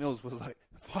Patty Mills was like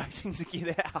fighting to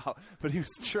get out, but he was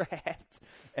trapped.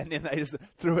 And then they just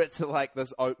threw it to like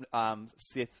this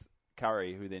Seth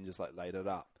Curry, who then just like laid it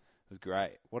up. It was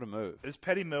great. What a move. Is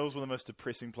Patty Mills one of the most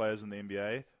depressing players in the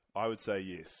NBA? I would say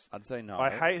yes. I'd say no. I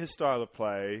hate his style of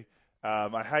play.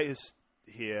 I hate his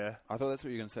hair. I thought that's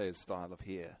what you were going to say, his style of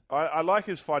hair. I like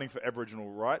his fighting for Aboriginal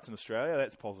rights in Australia.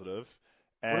 That's positive.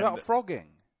 And what about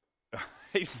frogging?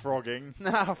 He's frogging.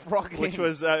 Nah, frogging. Which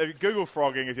was Google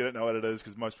frogging if you don't know what it is,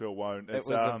 because most people won't. It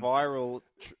was a viral.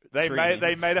 They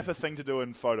made up a thing to do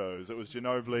in photos. It was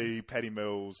Ginobili, Patty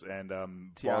Mills, and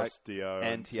Boris Dio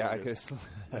and Tiago.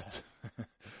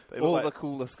 All the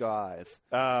coolest guys.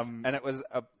 And it was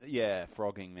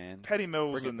frogging, man. Patty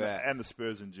Mills and the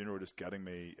Spurs in general just gutting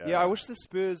me. I wish the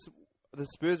Spurs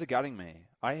are gutting me.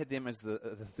 I had them as the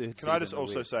third. Can I just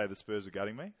also say the Spurs are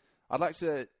gutting me?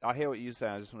 I hear what you're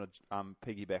saying. I just want to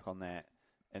piggyback on that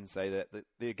and say that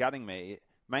they're gutting me,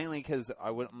 mainly because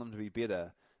I want them to be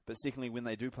better. But secondly, when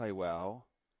they do play well,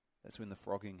 that's when the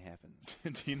frogging happens.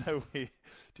 Do you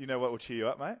know what will cheer you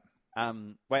up, mate?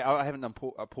 Wait, I haven't done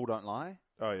Paul Don't Lie.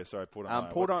 Oh yeah, sorry, Paul Don't Lie.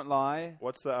 Paul Don't Lie.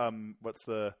 What's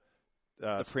the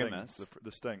the sting, premise?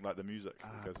 the sting, like the music.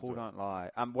 That goes Paul into Don't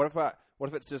Lie. What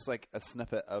if it's just like a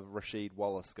snippet of Rasheed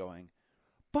Wallace going,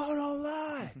 Paul Don't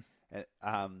Lie,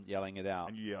 and, yelling it out.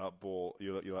 And you yell at Paul.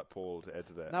 You like Paul to add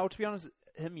to that. No, to be honest,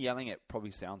 him yelling it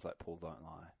probably sounds like Paul Don't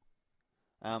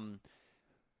Lie.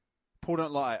 Paul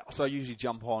Don't Lie. So I usually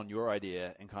jump on your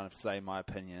idea and kind of say my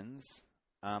opinions.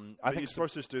 I think you're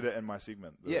supposed to just do that in my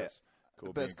segment. Yeah,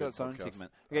 but it's got its own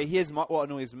segment. Okay, here's what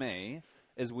annoys me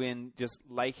is when just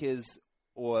Lakers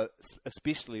or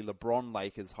especially LeBron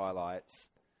Lakers highlights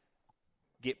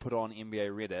get put on NBA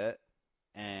Reddit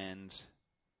and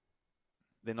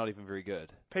they're not even very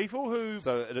good. People who...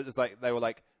 So it's like they were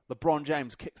like, LeBron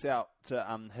James kicks out to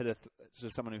hit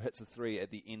to someone who hits a three at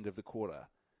the end of the quarter.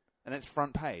 And it's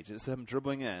front page. It's him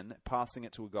dribbling in, passing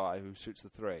it to a guy who shoots the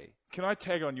three. Can I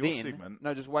tag on your segment?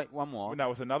 No, just wait one more. No,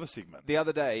 with another segment. The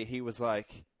other day, he was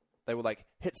like, they were like,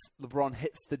 LeBron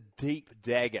hits the deep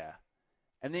dagger.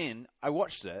 And then I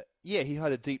watched it. Yeah, he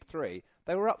had a deep three.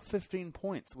 They were up 15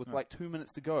 points with like 2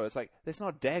 minutes to go. It's like, that's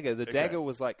not a dagger. The dagger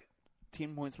was like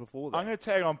 10 points before that. I'm going to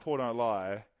tag on Paul Don't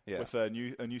Lie with a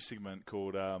new segment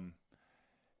called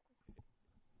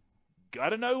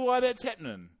Gotta Know Why That's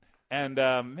Happening. And,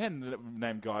 man, the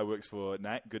name guy works for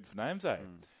good for names, eh?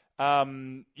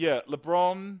 LeBron,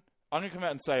 I'm going to come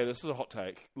out and say, this is a hot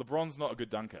take, LeBron's not a good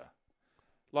dunker.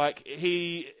 Like,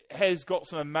 he has got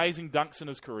some amazing dunks in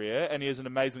his career, and he is an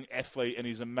amazing athlete, and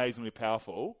he's amazingly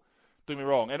powerful. Don't get me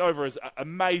wrong. And over his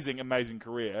amazing, amazing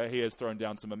career, he has thrown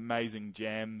down some amazing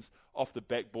jams off the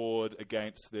backboard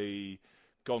against the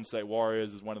Golden State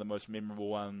Warriors is one of the most memorable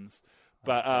ones.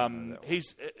 But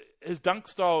his dunk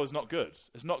style is not good.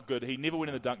 It's not good. He never went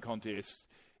in the dunk contest.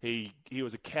 He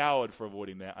was a coward for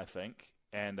avoiding that, I think.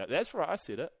 And that's right. I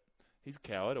said it. He's a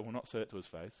coward. I will not say it to his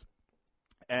face.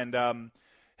 And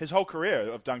his whole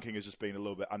career of dunking has just been a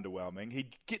little bit underwhelming. He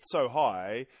gets so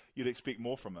high, you'd expect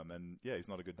more from him. And, yeah, he's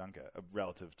not a good dunker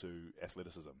relative to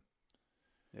athleticism.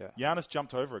 Yeah. Giannis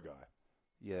jumped over a guy.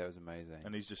 Yeah, it was amazing.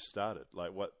 And he's just started.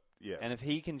 Like, what? Yeah. And if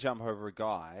he can jump over a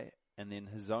guy, and then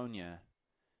Hazonia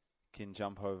can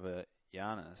jump over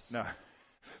Giannis. No.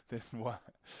 Then what?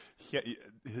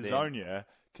 Hazonia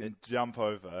can jump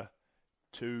over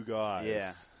two guys.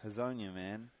 Yeah, Hazonia,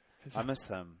 man. I miss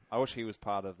him. I wish he was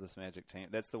part of this Magic team.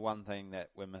 That's the one thing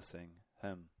that we're missing,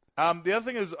 him. The other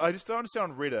thing is, I just don't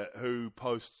understand on Reddit who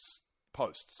posts.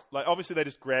 Like, obviously they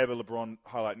just grab a LeBron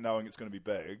highlight knowing it's going to be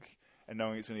big and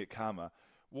knowing it's going to get karma.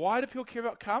 Why do people care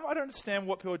about karma? I don't understand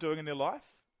what people are doing in their life.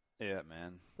 Yeah,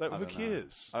 man. Like, who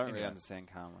cares? I don't really understand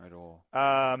karma at all.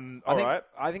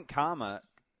 I think karma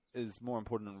is more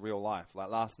important in real life. Like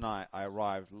last night, I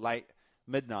arrived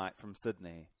midnight from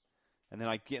Sydney, and then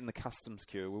I get in the customs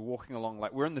queue. We're walking along,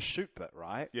 like we're in the shoot bit,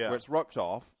 right? Yeah. Where it's roped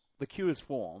off. The queue is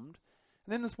formed,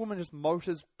 and then this woman just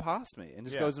motors past me and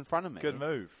just goes in front of me. Good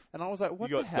move. And I was like,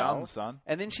 "What you the got hell?" done, son.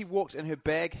 And then she walked, and her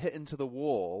bag hit into the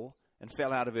wall and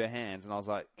fell out of her hands, and I was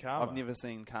like, karma. I've never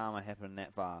seen karma happen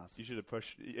that fast. You should have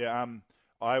pushed. Yeah,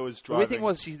 I was The driving. weird thing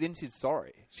was she then said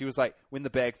sorry. She was like, when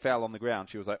the bag fell on the ground,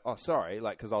 she was like, oh, sorry,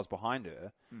 like, because I was behind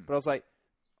her. But I was like,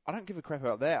 I don't give a crap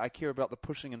about that. I care about the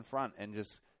pushing in front and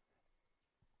just...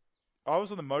 I was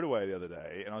on the motorway the other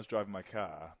day, and I was driving my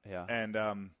car. Yeah.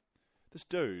 And this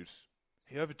dude,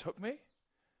 he overtook me.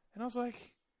 And I was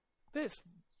like, that's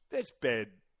bad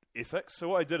ethics. So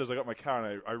what I did is I got my car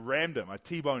and I rammed him. I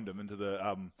T-boned him into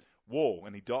the wall,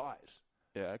 and he died.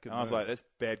 Yeah, good and I was like, that's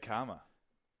bad karma.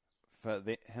 For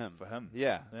him. For him.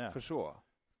 Yeah, for sure.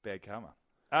 Bad karma.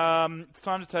 It's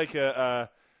time to take a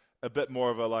bit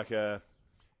more of a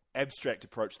abstract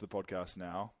approach to the podcast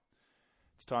now.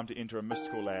 It's time to enter a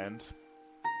mystical land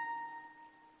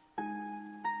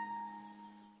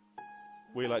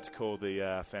we like to call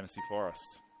the fantasy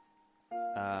forest.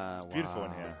 It's beautiful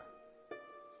in here.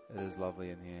 It is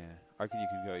lovely in here. I reckon you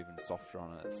could go even softer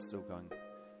on it. It's still going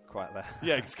quite loud.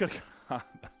 Yeah, it's got.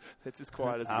 It's as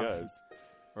quiet as it goes.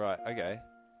 Right. Okay.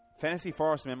 Fantasy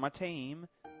Forest, man. My team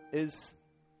is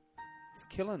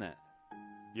killing it.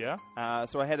 Yeah.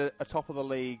 So I had a top of the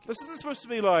league. This isn't supposed to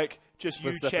be like just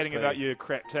you chatting about your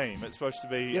crap team. It's supposed to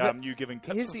be you giving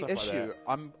tips. Here's and the stuff issue.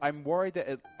 Like that. I'm worried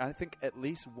that I think at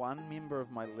least one member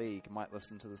of my league might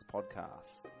listen to this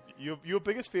podcast. Your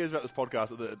biggest fears about this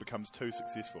podcast are that it becomes too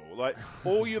successful. Like,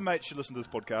 all your mates should listen to this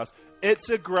podcast. It's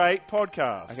a great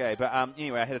podcast. Okay, but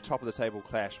anyway, I had a top of the table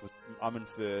clash with. I'm in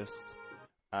first.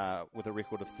 with a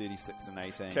record of 36 and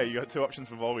 18. Okay, you got two options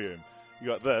for volume. You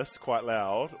got this, quite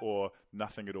loud, or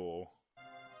nothing at all.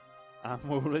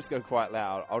 Well, let's go quite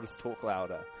loud. I'll just talk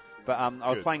louder. But I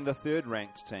was playing the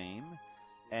third-ranked team,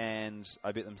 and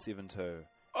I bet them 7-2.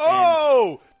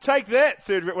 Oh! Take that!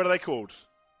 What are they called?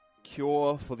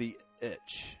 Cure for the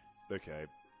Itch. Okay.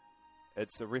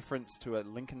 It's a reference to a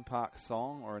Linkin Park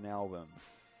song or an album.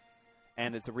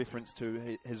 And it's a reference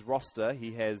to his roster.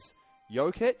 He has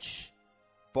Jokic,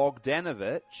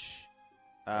 Bogdanovic,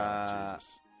 and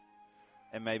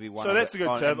maybe one. So that's a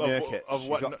good tip of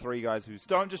what. He's got three guys who's.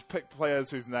 Don't just pick players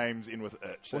whose names end with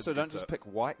itch. Also, don't just pick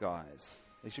white guys.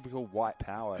 They should be called White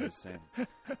Power.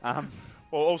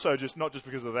 Well, also not just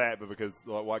because of that, but because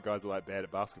white guys are bad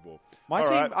at basketball. My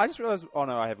team. Right. I just realised. Oh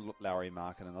no, I have Lowry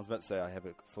Markkinen. I was about to say I have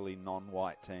a fully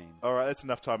non-white team. All right, that's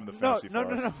enough time in the fantasy.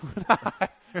 No.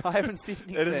 I haven't seen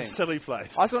anything. It is a silly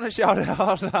place. I just want to shout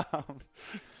out.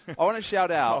 I want to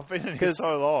shout out. I've been in here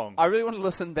so long. I really want to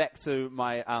listen back to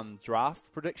my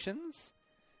draft predictions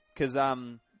because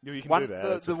you can do that.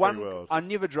 It's a free world. I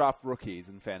never draft rookies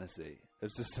in fantasy.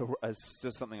 It's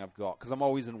just something I've got because I'm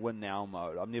always in win now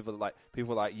mode. I'm never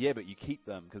people are yeah, but you keep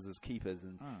them because there's keepers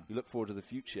and you look forward to the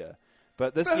future.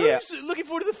 But this year, who's looking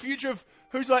forward to the future of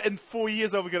who's in 4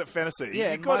 years I'll be good at fantasy?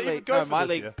 Yeah, my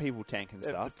league people tank and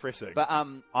stuff. Depressing. But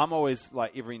I'm always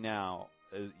every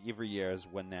year is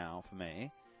win now for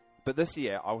me. But this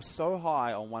year I was so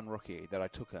high on one rookie that I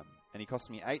took him, and he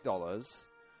cost me $8.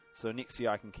 So next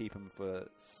year I can keep him for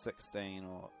 16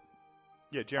 or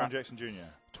Jaren Jackson Jr.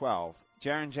 12.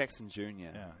 Jaren Jackson Jr.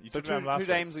 Yeah, you so took him last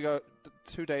week.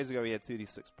 2 days ago he had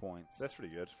 36 points. That's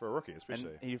pretty good for a rookie,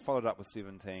 especially. And he followed up with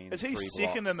 17. Is he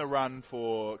second in the run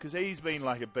for? Because he's been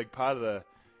a big part of the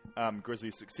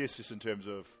Grizzlies' success, just in terms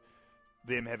of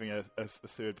them having a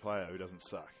third player who doesn't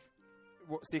suck.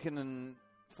 What, second in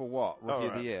for what? Rookie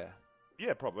of the year?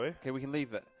 Yeah, probably. Okay, we can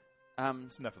leave it.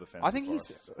 It's enough of the fantasy. I think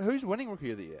who's winning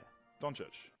Rookie of the Year? Doncic.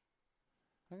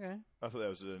 Okay. I thought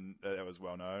that was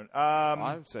well known.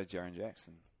 I would say Jaren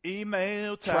Jackson.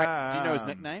 Email time. Do you know his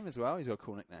nickname as well? He's got a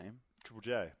cool nickname. Triple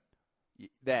J.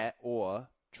 That or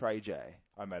Trey J.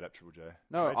 I made up Triple J.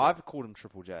 No, Trey J. I've called him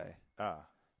Triple J.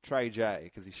 Trey J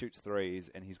because he shoots threes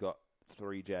and he's got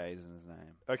 3 J's in his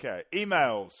name. Okay.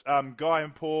 Emails. Guy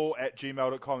and Paul at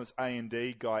gmail.com. It's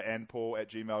A&D, Guy and Paul at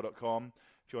gmail.com.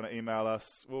 If you want to email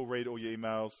us, we'll read all your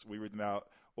emails. We read them out,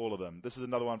 all of them. This is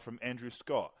another one from Andrew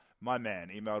Scott. My man,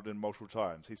 emailed in multiple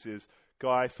times. He says,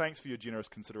 Guy, thanks for your generous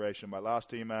consideration. My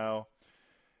last email.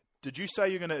 Did you say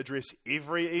you're going to address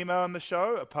every email in the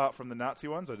show, apart from the Nazi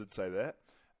ones? I did say that.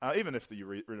 Even if you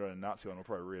read a Nazi one, we'll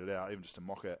probably read it out, even just to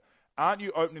mock it. Aren't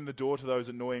you opening the door to those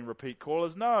annoying repeat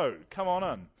callers? No. Come on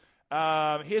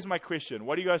in. Here's my question.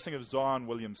 What do you guys think of Zion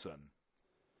Williamson?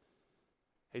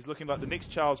 He's looking like the next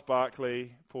Charles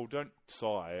Barkley. Paul, don't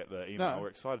sigh at the email. No. We're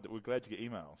excited. We're glad to get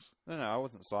emails. No, I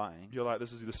wasn't sighing. You're like,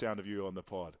 this is the sound of you on the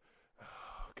pod.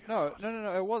 Oh,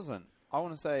 no, it wasn't. I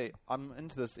want to say I'm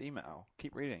into this email.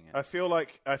 Keep reading it. I feel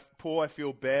like, Paul, I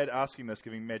feel bad asking this,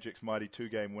 given Magic's mighty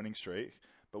 2-game winning streak,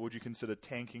 but would you consider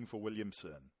tanking for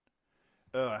Williamson?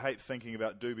 I hate thinking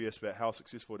dubious about how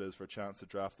successful it is for a chance to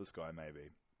draft this guy, maybe.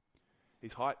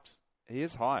 He's hyped. He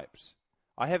is hyped.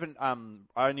 I haven't. I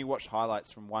only watched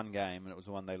highlights from one game, and it was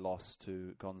the one they lost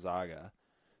to Gonzaga.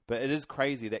 But it is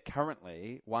crazy that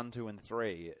currently 1, 2, and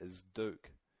 3 is Duke,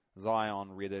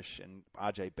 Zion, Reddish, and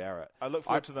RJ Barrett. I look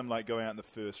forward to them going out in the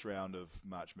first round of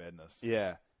March Madness.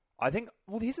 Yeah, I think.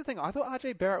 Well, here's the thing. I thought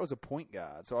RJ Barrett was a point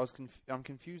guard, so I'm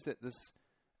confused that this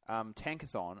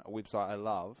Tankathon, a website I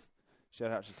love.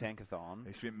 Shout out to Tankathon.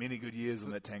 He spent many good years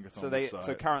on that Tankathon website.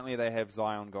 So currently they have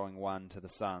Zion going 1 to the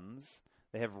Suns.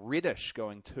 They have Reddish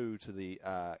going 2 to the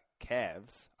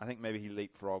Cavs. I think maybe he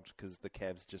leapfrogged because the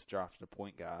Cavs just drafted a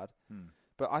point guard.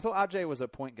 But I thought RJ was a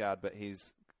point guard, but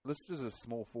he's listed as a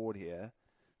small forward here.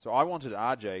 So I wanted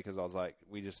RJ because I was like,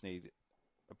 we just need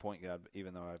a point guard,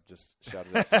 even though I've just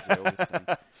shouted out to Joe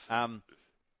Augustine.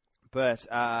 But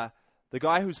the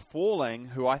guy who's falling,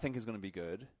 who I think is going to be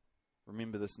good,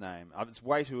 remember this name. It's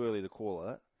way too early to call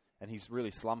it, and he's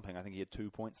really slumping. I think he had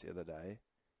 2 points the other day.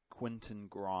 Quentin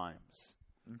Grimes.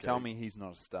 Okay. Tell me he's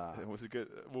not a star. Was it good?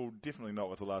 Well, definitely not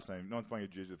with the last name. No one's playing a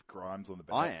jersey with Grimes on the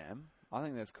back. I am. I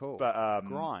think that's cool. But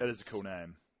Grimes. That is a cool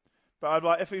name. But I'd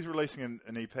like, if he's releasing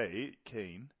an EP,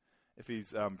 keen. If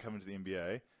he's coming to the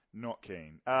NBA, not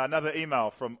keen. Another email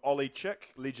from Ollie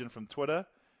Chick, legend from Twitter.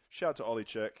 Shout out to Ollie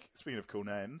Chick. Speaking of cool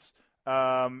names.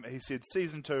 He said,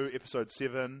 Season 2, Episode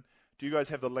 7. Do you guys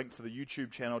have the link for the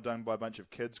YouTube channel done by a bunch of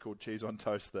kids called Cheese on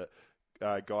Toast that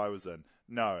Guy was in?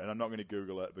 No, and I'm not going to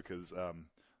Google it because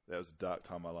that was a dark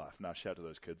time in my life. No, shout out to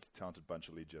those kids. Talented bunch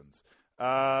of legends.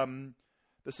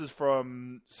 This is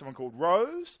from someone called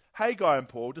Rose. Hey, Guy and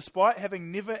Paul, despite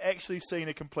having never actually seen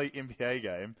a complete NBA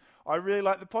game, I really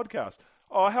like the podcast.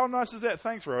 Oh, how nice is that?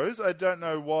 Thanks, Rose. I don't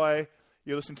know why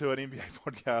you're listening to an NBA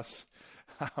podcast.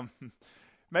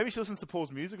 Maybe she listens to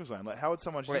Paul's music or something. Like, how would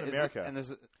someone... She's in America.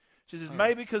 She says,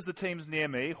 maybe because the teams near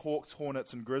me, Hawks,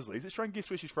 Hornets, and Grizzlies. Let's try and guess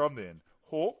where she's from then.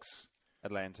 Hawks...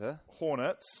 Atlanta,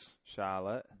 Hornets,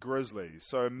 Charlotte, Grizzlies.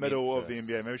 So middle of the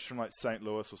NBA. Maybe she's from like St.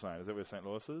 Louis or something. Is that where St.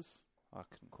 Louis is? I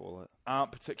couldn't call it.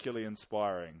 Aren't particularly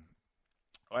inspiring.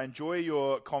 I enjoy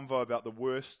your convo about the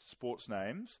worst sports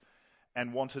names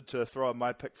and wanted to throw out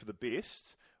my pick for the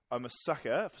best. I'm a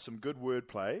sucker for some good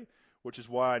wordplay, which is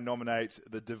why I nominate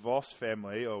the DeVos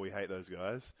family, oh, we hate those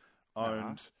guys,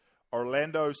 owned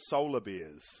Orlando Solar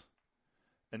Bears,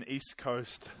 an East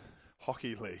Coast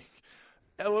hockey league.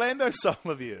 Orlando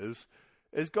Solar Bears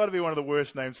has got to be one of the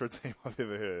worst names for a team I've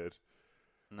ever heard.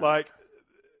 No. Like,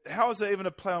 how is that even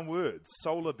a play on words?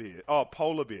 Solar Bear. Oh,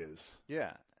 polar bears.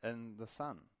 Yeah, and the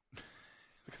sun.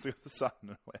 Because they got the sun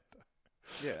in Orlando.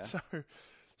 Yeah.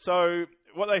 So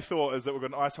what they thought is that we've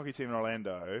got an ice hockey team in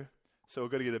Orlando, so we've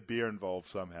got to get a bear involved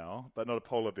somehow, but not a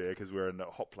polar bear because we're in a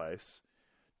hot place.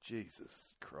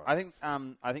 Jesus Christ.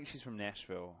 I think she's from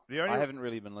Nashville. I haven't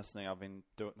really been listening. I've been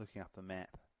looking up the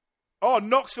map. Oh,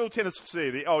 Knoxville,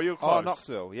 Tennessee. You're close. Oh,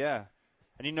 Knoxville, yeah.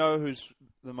 And you know who's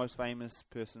the most famous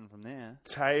person from there?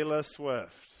 Taylor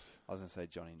Swift. I was going to say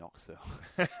Johnny Knoxville.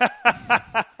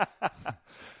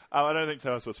 I don't think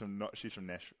Taylor Swift's from... she's from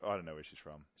Nashville. I don't know where she's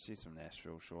from. She's from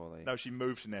Nashville, surely. No, she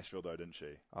moved to Nashville, though, didn't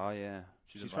she? Oh, yeah.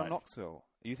 She's from Knoxville.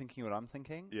 Are you thinking what I'm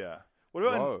thinking? Yeah. What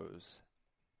about Rose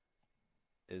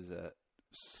is a...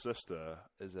 sister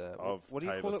is a... of what do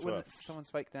you Taylor call it Swift. when it's someone's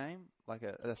fake name? Like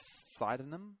a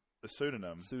pseudonym? A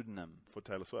pseudonym. Pseudonym. For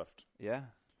Taylor Swift. Yeah.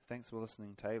 Thanks for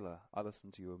listening, Taylor. I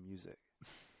listened to your music.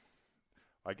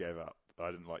 I gave up.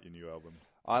 I didn't like your new album.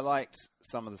 I liked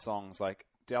some of the songs, like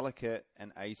Delicate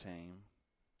and A-Team.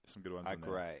 Some good ones are in there.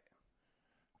 great.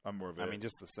 I'm more of I mean,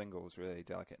 just the singles, really,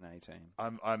 Delicate and A-Team.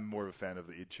 I'm more of a fan of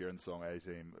the Ed Sheeran song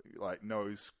A-Team. Like,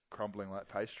 nose crumbling like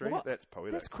pastry. Well, that's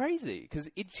poetic. That's crazy, because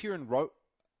Ed Sheeran wrote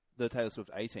the Taylor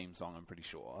Swift A-Team song, I'm pretty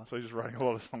sure. So he's just writing a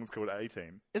lot of songs called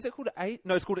A-Team. Is it called A?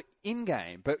 No, it's called In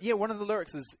Game. But yeah, one of the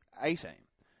lyrics is A-Team.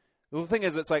 Well, the thing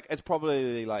is, it's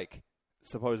probably like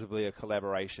supposedly a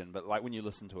collaboration, but like when you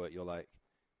listen to it, you're like,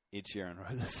 Ed Sheeran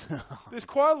wrote this. There's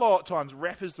quite a lot of times,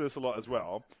 rappers do this a lot as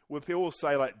well, where people will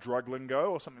say like drug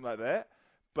lingo or something like that,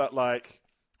 but like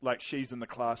she's in the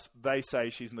class, they say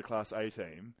she's in the class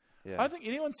A-Team. Yeah. I don't think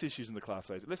anyone says she's in the class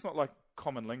A-Team. That's not like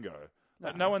common lingo.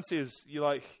 Like, no one says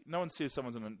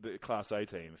someone's in the class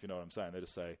A-Team, if you know what I'm saying. They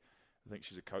just say, I think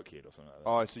she's a cokehead or something like that.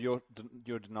 Oh, so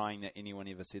you're denying that anyone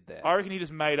ever said that? I reckon he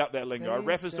just made up that lingo.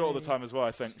 Rappers do it all the time as well,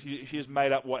 I think. She just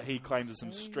made up what he claims is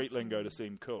some street lingo to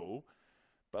seem cool.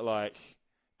 But, like,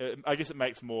 I guess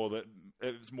it's more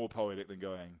poetic than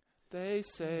going, they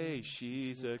say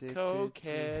she's a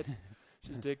cokehead.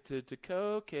 She's addicted to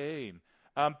cocaine.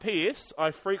 P.S. I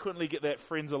frequently get that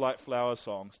Friends Are Like Flowers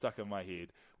song stuck in my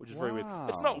head, which is very weird.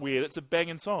 It's not weird. It's a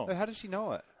banging song. Wait, how does she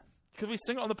know it? Because we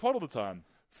sing it on the pod all the time.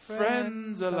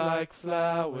 Friends are like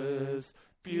flowers,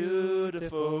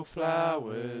 beautiful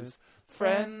flowers.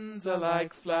 Friends are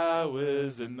like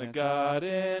flowers in the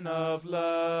garden of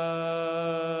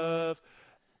love.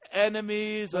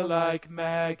 Enemies are like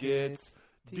maggots,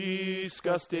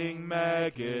 disgusting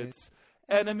maggots.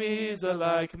 Enemies are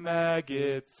like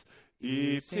maggots,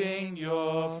 eating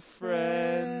your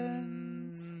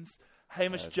friends.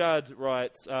 Hamish Judd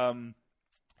writes,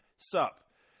 Sup,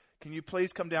 can you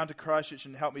please come down to Christchurch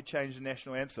and help me change the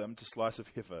national anthem to Slice of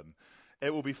Heaven?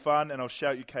 It will be fun, and I'll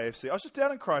shout you KFC. I was just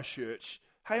down in Christchurch.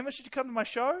 Hamish, did you come to my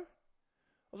show? I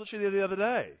was actually there the other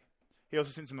day. He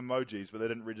also sent some emojis, but they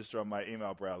didn't register on my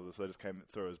email browser, so they just came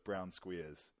through as brown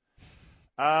squares.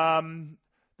 The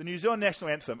New Zealand national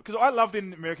anthem, because I love the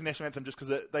American national anthem just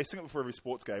because they sing it before every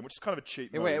sports game, which is kind of a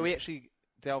cheap move. Wait, are we actually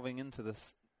delving into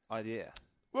this idea?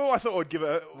 Well, I thought I'd give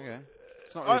it... Okay.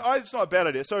 It's not, really... it's not a bad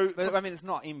idea. So, but, I mean, it's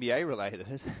not NBA related.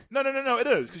 No, it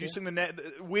is, because you sing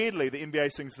weirdly, the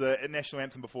NBA sings the national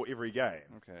anthem before every game.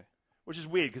 Okay. Which is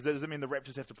weird, because does it mean the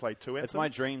Raptors have to play two anthems? It's my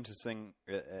dream to sing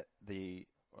at an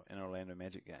Orlando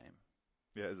Magic game.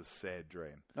 Yeah, it's a sad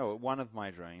dream. No, one of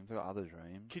my dreams. I've got other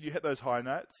dreams. Can you hit those high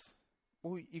notes?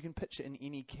 Well, you can pitch it in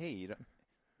any key.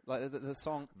 Like the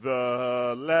song...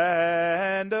 The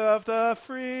land of the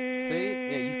free. See?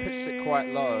 Yeah, you pitched it quite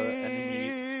low,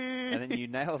 and then you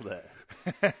nailed it.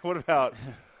 What about...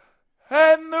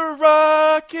 And the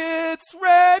Rockets'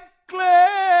 red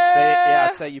glare. See, yeah,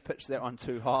 I'd say you pitched that one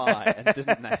too high and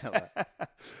didn't nail it.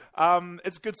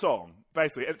 It's a good song,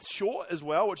 basically. It's short as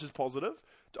well, which is positive.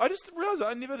 I just realised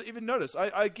I never even noticed.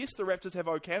 I guess the Raptors have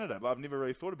O Canada, but I've never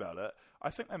really thought about it. I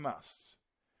think they must.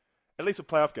 At least for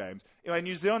playoff games. Anyway,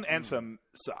 New Zealand anthem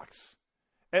sucks.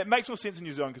 It makes more sense in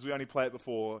New Zealand because we only play it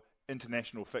before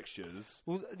international fixtures.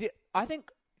 Well, I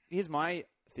think, here's my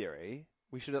theory.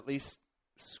 We should at least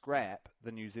scrap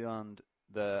the New Zealand,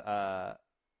 the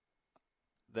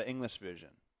English version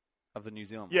of the New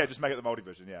Zealand Yeah, one. just make it the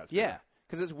multi-version, yeah. Yeah,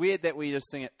 because it's weird that we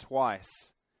just sing it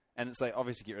twice, and it's like,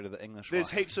 obviously get rid of the English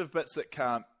There's one. heaps of bits that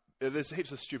can't... There's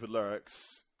heaps of stupid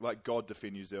lyrics. Like, God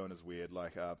defend New Zealand is weird.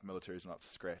 Like, military's not up to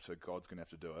scratch, so God's going to have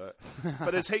to do it.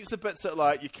 But there's heaps of bits that,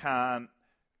 like, you can't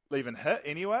even hit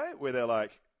anyway, where they're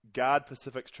like, guard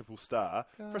Pacific's triple star.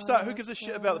 For a start, who gives a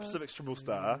shit about the Pacific's triple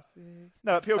star?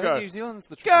 No, people I go, think New Zealand's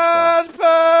the triple star.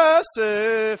 God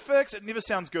Pacific's. It never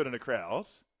sounds good in a crowd.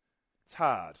 It's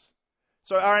hard.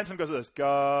 So our anthem goes like this: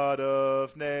 God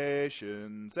of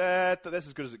nations. That's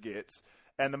as good as it gets.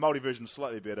 And the multi version is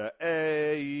slightly better.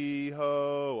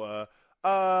 A-ho-a,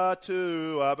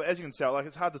 a-tu-a. But as you can tell, like,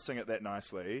 it's hard to sing it that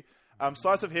nicely.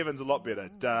 Slice of Heaven's a lot better.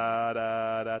 Da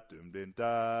da da dum dum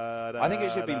da da. I think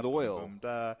it should be Loyal. Dum,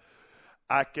 da.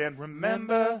 I can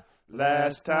remember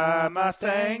last time I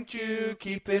thanked you,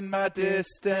 keeping my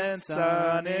distance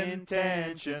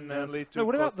unintentionally. No,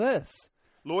 what about this?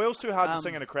 Loyal's too hard to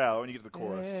sing in a crowd when you get to the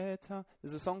chorus.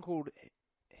 There's a song called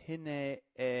Hine E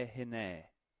Hine,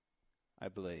 I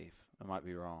believe. I might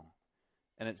be wrong.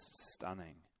 And it's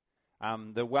stunning.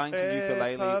 The Wellington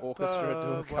Ukulele Orchestra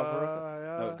do a cover of it.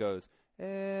 No, it goes.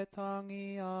 E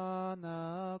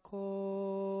tangiana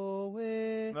koe.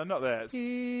 No, not that.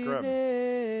 It's grim.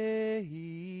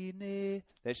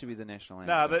 That should be the national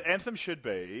anthem. Nah, the anthem should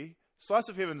be... Slice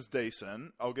of Heaven's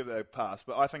decent. I'll give that a pass.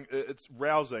 But I think it's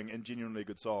rousing and genuinely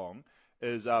good song.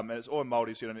 And it's all in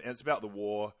Māori, so, and it's about the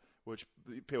war, which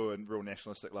people in real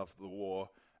nationalistic love the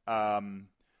war.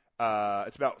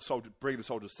 It's about bringing the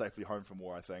soldiers safely home from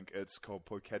war, I think. It's called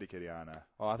Pokarikiriana.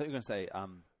 Oh, I thought you were going to say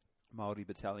Māori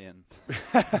Battalion.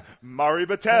 Māori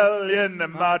Battalion,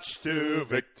 march to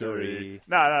victory.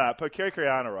 No.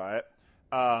 Pokarikiriana, right,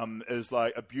 is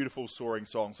like a beautiful soaring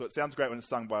song. So it sounds great when it's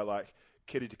sung by like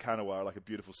Kiri Te Kanawa, like a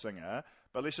beautiful singer.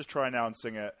 But let's just try now and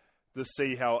sing it to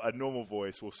see how a normal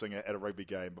voice will sing it at a rugby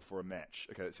game before a match.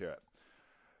 Okay, let's hear it.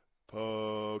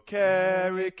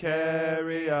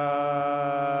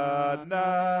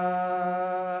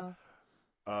 Pokarikiriana.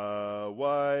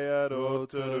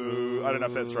 I don't know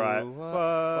if that's right.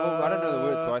 I don't know the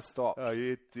words, so I stopped. No,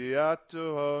 we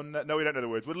don't know the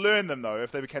words. We'll learn them, though,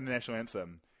 if they became the national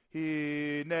anthem.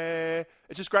 It's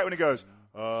just great when it goes.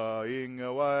 It's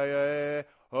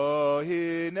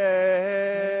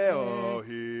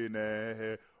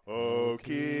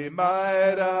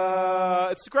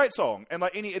a great song, and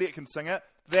like any idiot can sing it.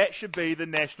 That should be the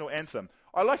national anthem.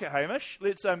 I like it, Hamish.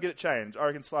 Let's get it changed. I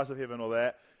reckon Slice of Heaven, all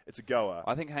that. It's a goer.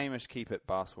 I think Hamish keep it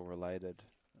basketball related.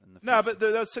 No, but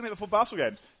they were singing that before basketball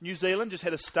games. New Zealand just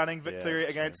had a stunning victory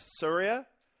against Syria.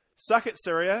 Suck it,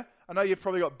 Syria. I know you've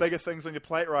probably got bigger things on your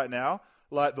plate right now,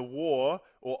 like the war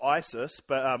or ISIS,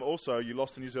 but also you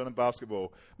lost to New Zealand in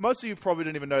basketball. Most of you probably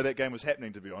didn't even know that game was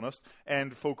happening, to be honest,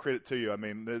 and full credit to you. I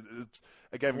mean,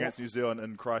 a game against New Zealand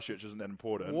in Christchurch isn't that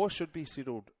important. War should be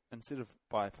settled, instead of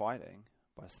by fighting,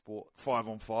 by sports.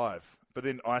 5-on-5. But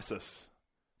then ISIS,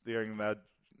 they might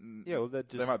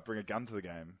bring a gun to the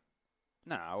game.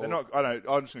 No. They're not. I don't.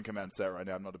 I'm just going to come out and say it right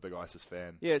now. I'm not a big ISIS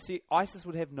fan. Yeah, see, ISIS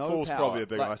would have no Paul's power. probably a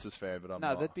big ISIS fan, but I'm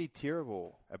not. No, that'd be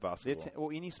terrible. At basketball.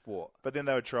 Or any sport. But then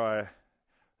they would try...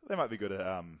 They might be good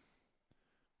at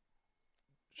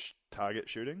target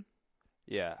shooting.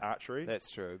 Yeah. Archery. That's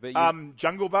true. But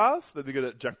jungle bars. They'd be good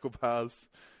at jungle bars,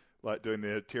 like doing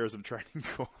their terrorism training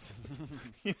course.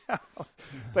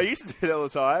 They used to do that all the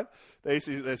time. They used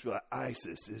to be like,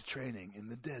 ISIS is training in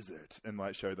the desert, and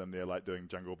like show them they're like doing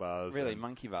jungle bars. Really,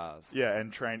 monkey bars. Yeah,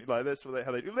 and train like that's how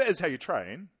they do. That is how you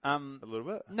train. A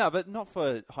little bit. No, but not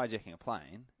for hijacking a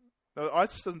plane. No,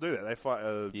 ISIS doesn't do that. They fight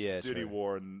a dirty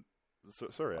war in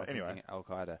Syria. Anyway, Al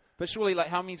Qaeda. But surely, like,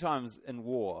 how many times in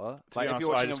war? Like, honest, if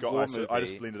you're watching a war movie, I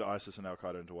just blended ISIS and Al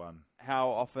Qaeda into one. How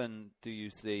often do you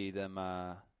see them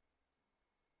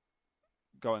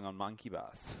going on monkey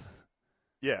bars?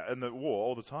 Yeah, in the war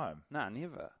all the time. Nah,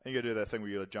 never. And you got to do that thing where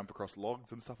you got to jump across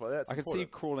logs and stuff like that. I could see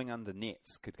crawling under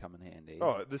nets could come in handy.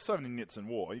 Oh, there's so many nets in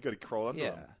war. You got to crawl under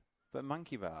them. Yeah, but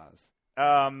monkey bars.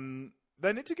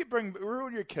 They need to when you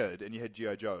were a kid and you had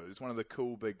G.I. Joes, one of the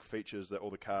cool big features that all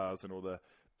the cars and all the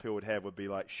people would have would be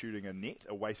like shooting a net,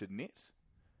 a weighted net.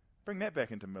 Bring that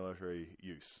back into military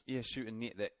use. Yeah, shoot a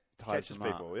net that ties catches them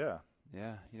up. people. Yeah,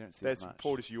 yeah, you don't see that's that much.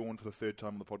 Paul just yawned for the third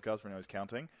time on the podcast when I was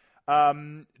counting.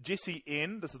 Jesse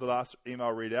N, this is the last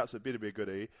email readout, so it better be a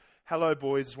goodie. Hello,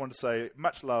 boys. Just wanted to say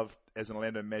much love as an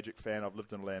Orlando Magic fan. I've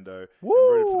lived in Orlando. I've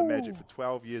rooted for the Magic for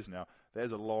 12 years now. That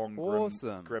is a long,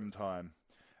 grim time.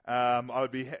 I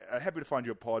would be happy to find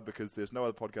you a pod because there's no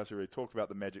other podcast who really talk about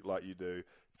the Magic like you do.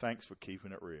 Thanks for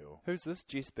keeping it real. Who's this?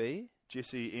 Jess B?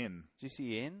 Jesse N.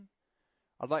 Jesse N?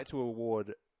 I'd like to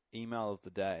award Email of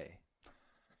the Day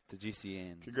to Jesse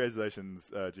N.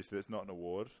 Congratulations, Jesse. That's not an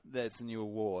award. That's a new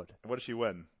award. And what does she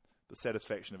win? The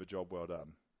satisfaction of a job well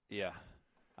done. Yeah.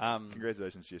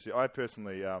 Congratulations, Jesse. I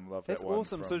personally love that one. That's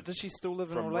awesome. So does she still live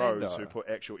in from Orlando? Rose, who put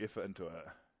actual effort into it.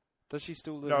 Does she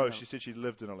still live No, in she said she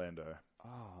lived in Orlando.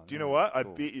 Oh, do you know what? Cool. I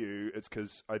bet you it's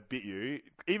because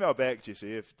email back,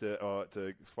 Jesse,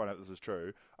 to find out if this is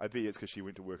true. I bet you it's because she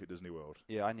went to work at Disney World.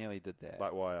 Yeah, I nearly did that.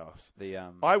 Like, why else?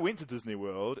 I went to Disney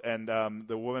World, and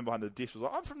the woman behind the desk was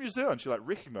like, "I'm from New Zealand." She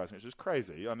recognized me, which was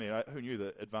crazy. I mean, who knew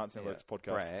that Advanced Analytics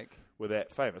podcasts were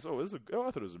that famous? I thought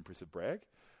it was an impressive brag.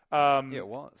 Yeah, it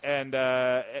was. And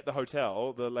at the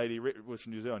hotel, the lady was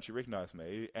from New Zealand. She recognized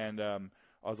me, and I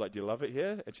was like, "Do you love it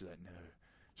here?" And she's like, "No."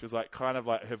 She was like, kind of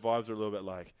like, her vibes are a little bit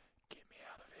like, "Get me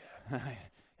out of here."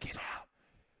 Get out.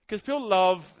 Because people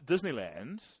love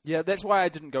Disneyland. Yeah, that's why I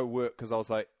didn't go work, because I was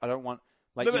like, I don't want...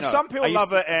 But some people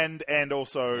love it, and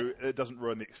also it doesn't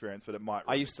ruin the experience, but it might ruin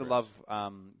I used to love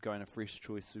going to Fresh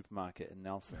Choice Supermarket in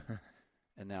Nelson.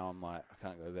 And now I'm like, I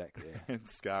can't go back there.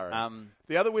 It's scarring.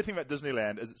 The other weird thing about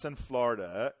Disneyland is it's in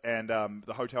Florida, and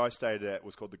the hotel I stayed at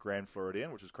was called the Grand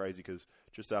Floridian, which is crazy because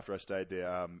just after I stayed there,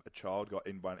 a child got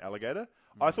eaten by an alligator.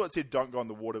 I thought it said don't go in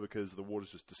the water because the water's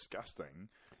just disgusting,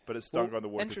 but it's don't go in the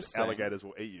water because alligators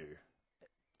will eat you.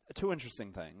 Two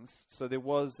interesting things. So there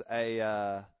was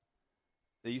there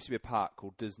used to be a park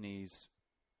called Disney's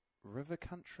River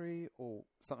Country or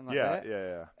something like that.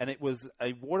 Yeah. And it was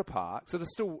a water park. So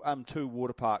there's still two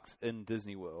water parks in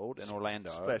Disney World in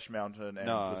Orlando. Splash Mountain and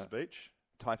Blizzard Beach?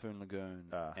 Typhoon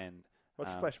Lagoon. And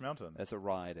what's Splash Mountain? That's a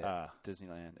ride at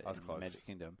Disneyland in Magic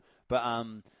Kingdom. But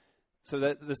so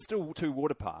there's still two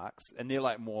water parks, and they're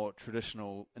like more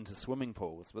traditional into swimming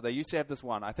pools. But they used to have this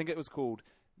one. I think it was called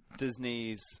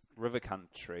Disney's River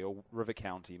Country or River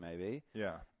County maybe.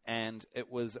 Yeah. And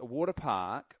it was a water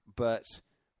park, but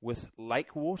with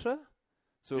lake water,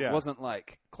 so it wasn't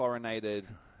like chlorinated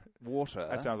water.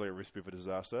 That sounds like a recipe for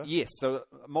disaster. Yes, so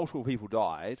multiple people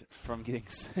died from getting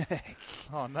sick.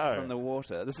 Oh no! From the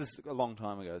water. This is a long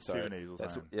time ago. So 70s or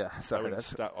something. Yeah, sorry, that's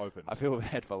stuck open. I feel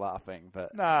bad for laughing,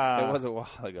 but it was a while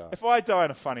ago. If I die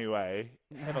in a funny way,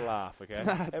 have a laugh, okay?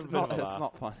 It's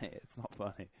not funny. It's not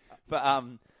funny. But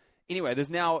anyway, there's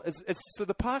now so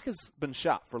the park has been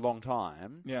shut for a long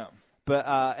time. Yeah. But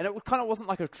and it kind of wasn't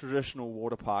like a traditional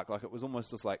water park. Like it was almost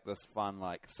just like this fun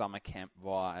like summer camp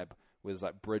vibe with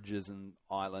like bridges and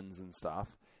islands and stuff.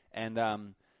 And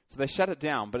so they shut it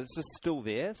down, but it's just still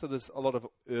there. So there's a lot of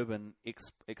urban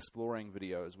exploring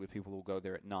videos where people will go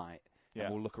there at night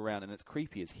and will look around, and it's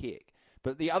creepy as heck.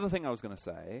 But the other thing I was going to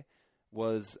say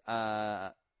was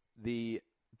the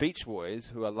Beach Boys,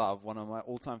 who I love, one of my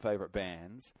all-time favorite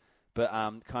bands, but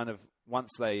kind of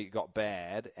once they got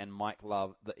bad and Mike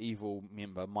Love, the evil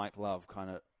member, Mike Love, kind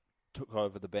of took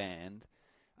over the band,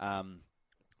 and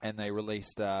they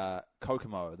released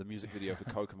Kokomo. The music video for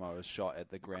Kokomo is shot at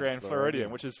the Grand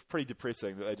Floridian, which is pretty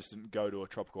depressing that they just didn't go to a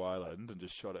tropical island and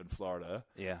just shot it in Florida.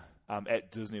 Yeah.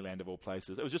 At Disneyland of all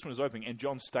places. It was just when it was opening, and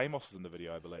John Stamos is in the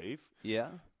video, I believe. Yeah.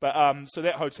 But so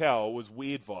that hotel was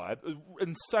weird vibe. It was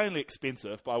insanely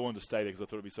expensive, but I wanted to stay there because I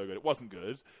thought it'd be so good. It wasn't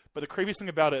good. But the creepiest thing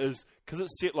about it is because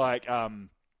it's set like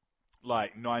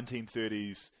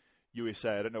 1930s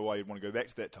USA. I don't know why you'd want to go back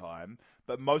to that time.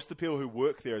 But most of the people who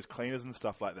work there as cleaners and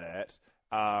stuff like that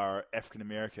are African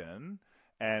American,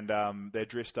 and they're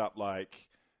dressed up like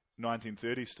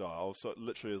 1930s style. So it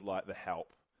literally is like The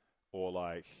Help, or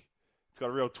like it's got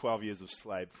a real 12 Years of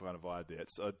Slave kind of vibe there.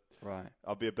 So right.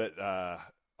 I'll be a bit.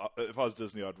 If I was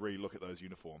Disney, I'd re-look at those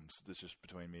uniforms. That's just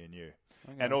between me and you.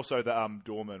 Okay. And also, the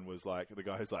doorman was like, the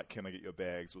guy who's like, "Can I get your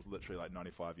bags?" was literally like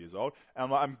 95 years old.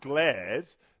 And I'm glad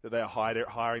that they're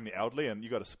hiring the elderly, and you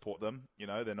got to support them. You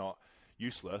know, they're not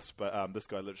useless, but this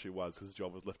guy literally was, because his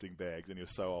job was lifting bags, and he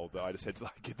was so old that I just had to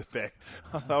like get the bag.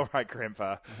 I was like, "All right,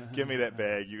 Grandpa, give me that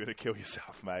bag. You're gonna kill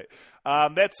yourself, mate."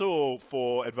 That's all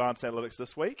for Advanced Analytics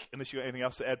this week. Unless you got anything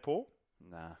else to add, Paul?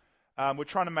 Nah. We're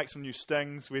trying to make some new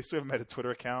stings. We still haven't made a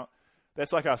Twitter account.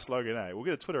 That's like our slogan, eh? We'll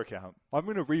get a Twitter account. I'm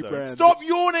going to rebrand. So, stop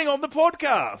yawning on the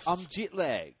podcast! I'm jet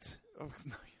lagged. Oh,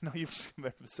 no, you've just come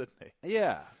back from Sydney.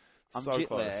 Yeah, I'm so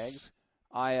jet lagged.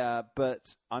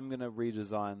 But I'm going to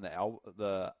redesign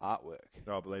the artwork.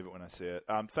 Oh, I'll believe it when I see it.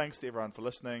 Thanks to everyone for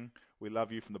listening. We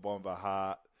love you from the bottom of our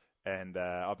heart. And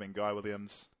I've been Guy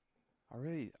Williams.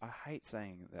 I hate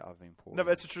saying that I've been Paul. No,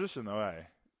 but it's a tradition, though, eh?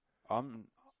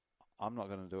 I'm not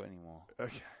going to do it anymore.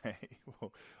 Okay.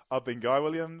 Well, I've been Guy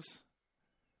Williams.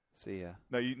 See ya.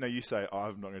 No, you say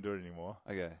I'm not going to do it anymore.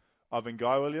 Okay. I've been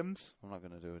Guy Williams. I'm not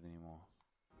going to do it anymore.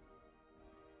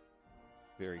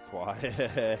 Very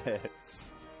quiet.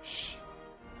 Shh.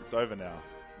 It's over now.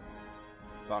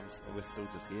 But we're still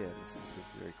just here. Listen to this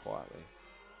very quietly.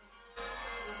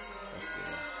 That's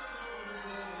better.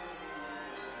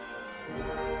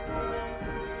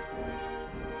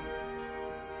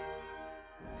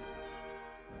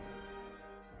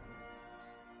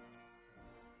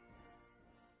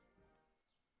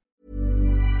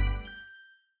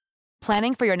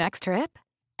 Planning for your next trip?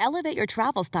 Elevate your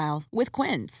travel style with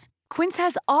Quince. Quince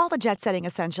has all the jet-setting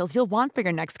essentials you'll want for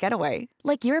your next getaway,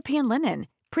 like European linen,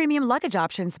 premium luggage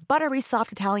options, buttery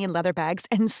soft Italian leather bags,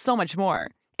 and so much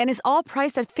more. And is all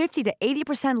priced at 50 to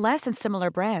 80% less than similar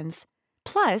brands.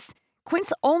 Plus,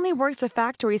 Quince only works with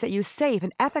factories that use safe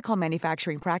and ethical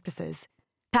manufacturing practices.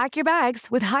 Pack your bags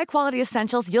with high-quality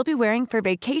essentials you'll be wearing for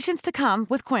vacations to come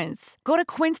with Quince. Go to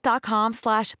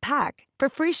quince.com/pack for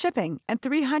free shipping and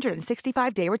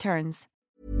 365-day returns.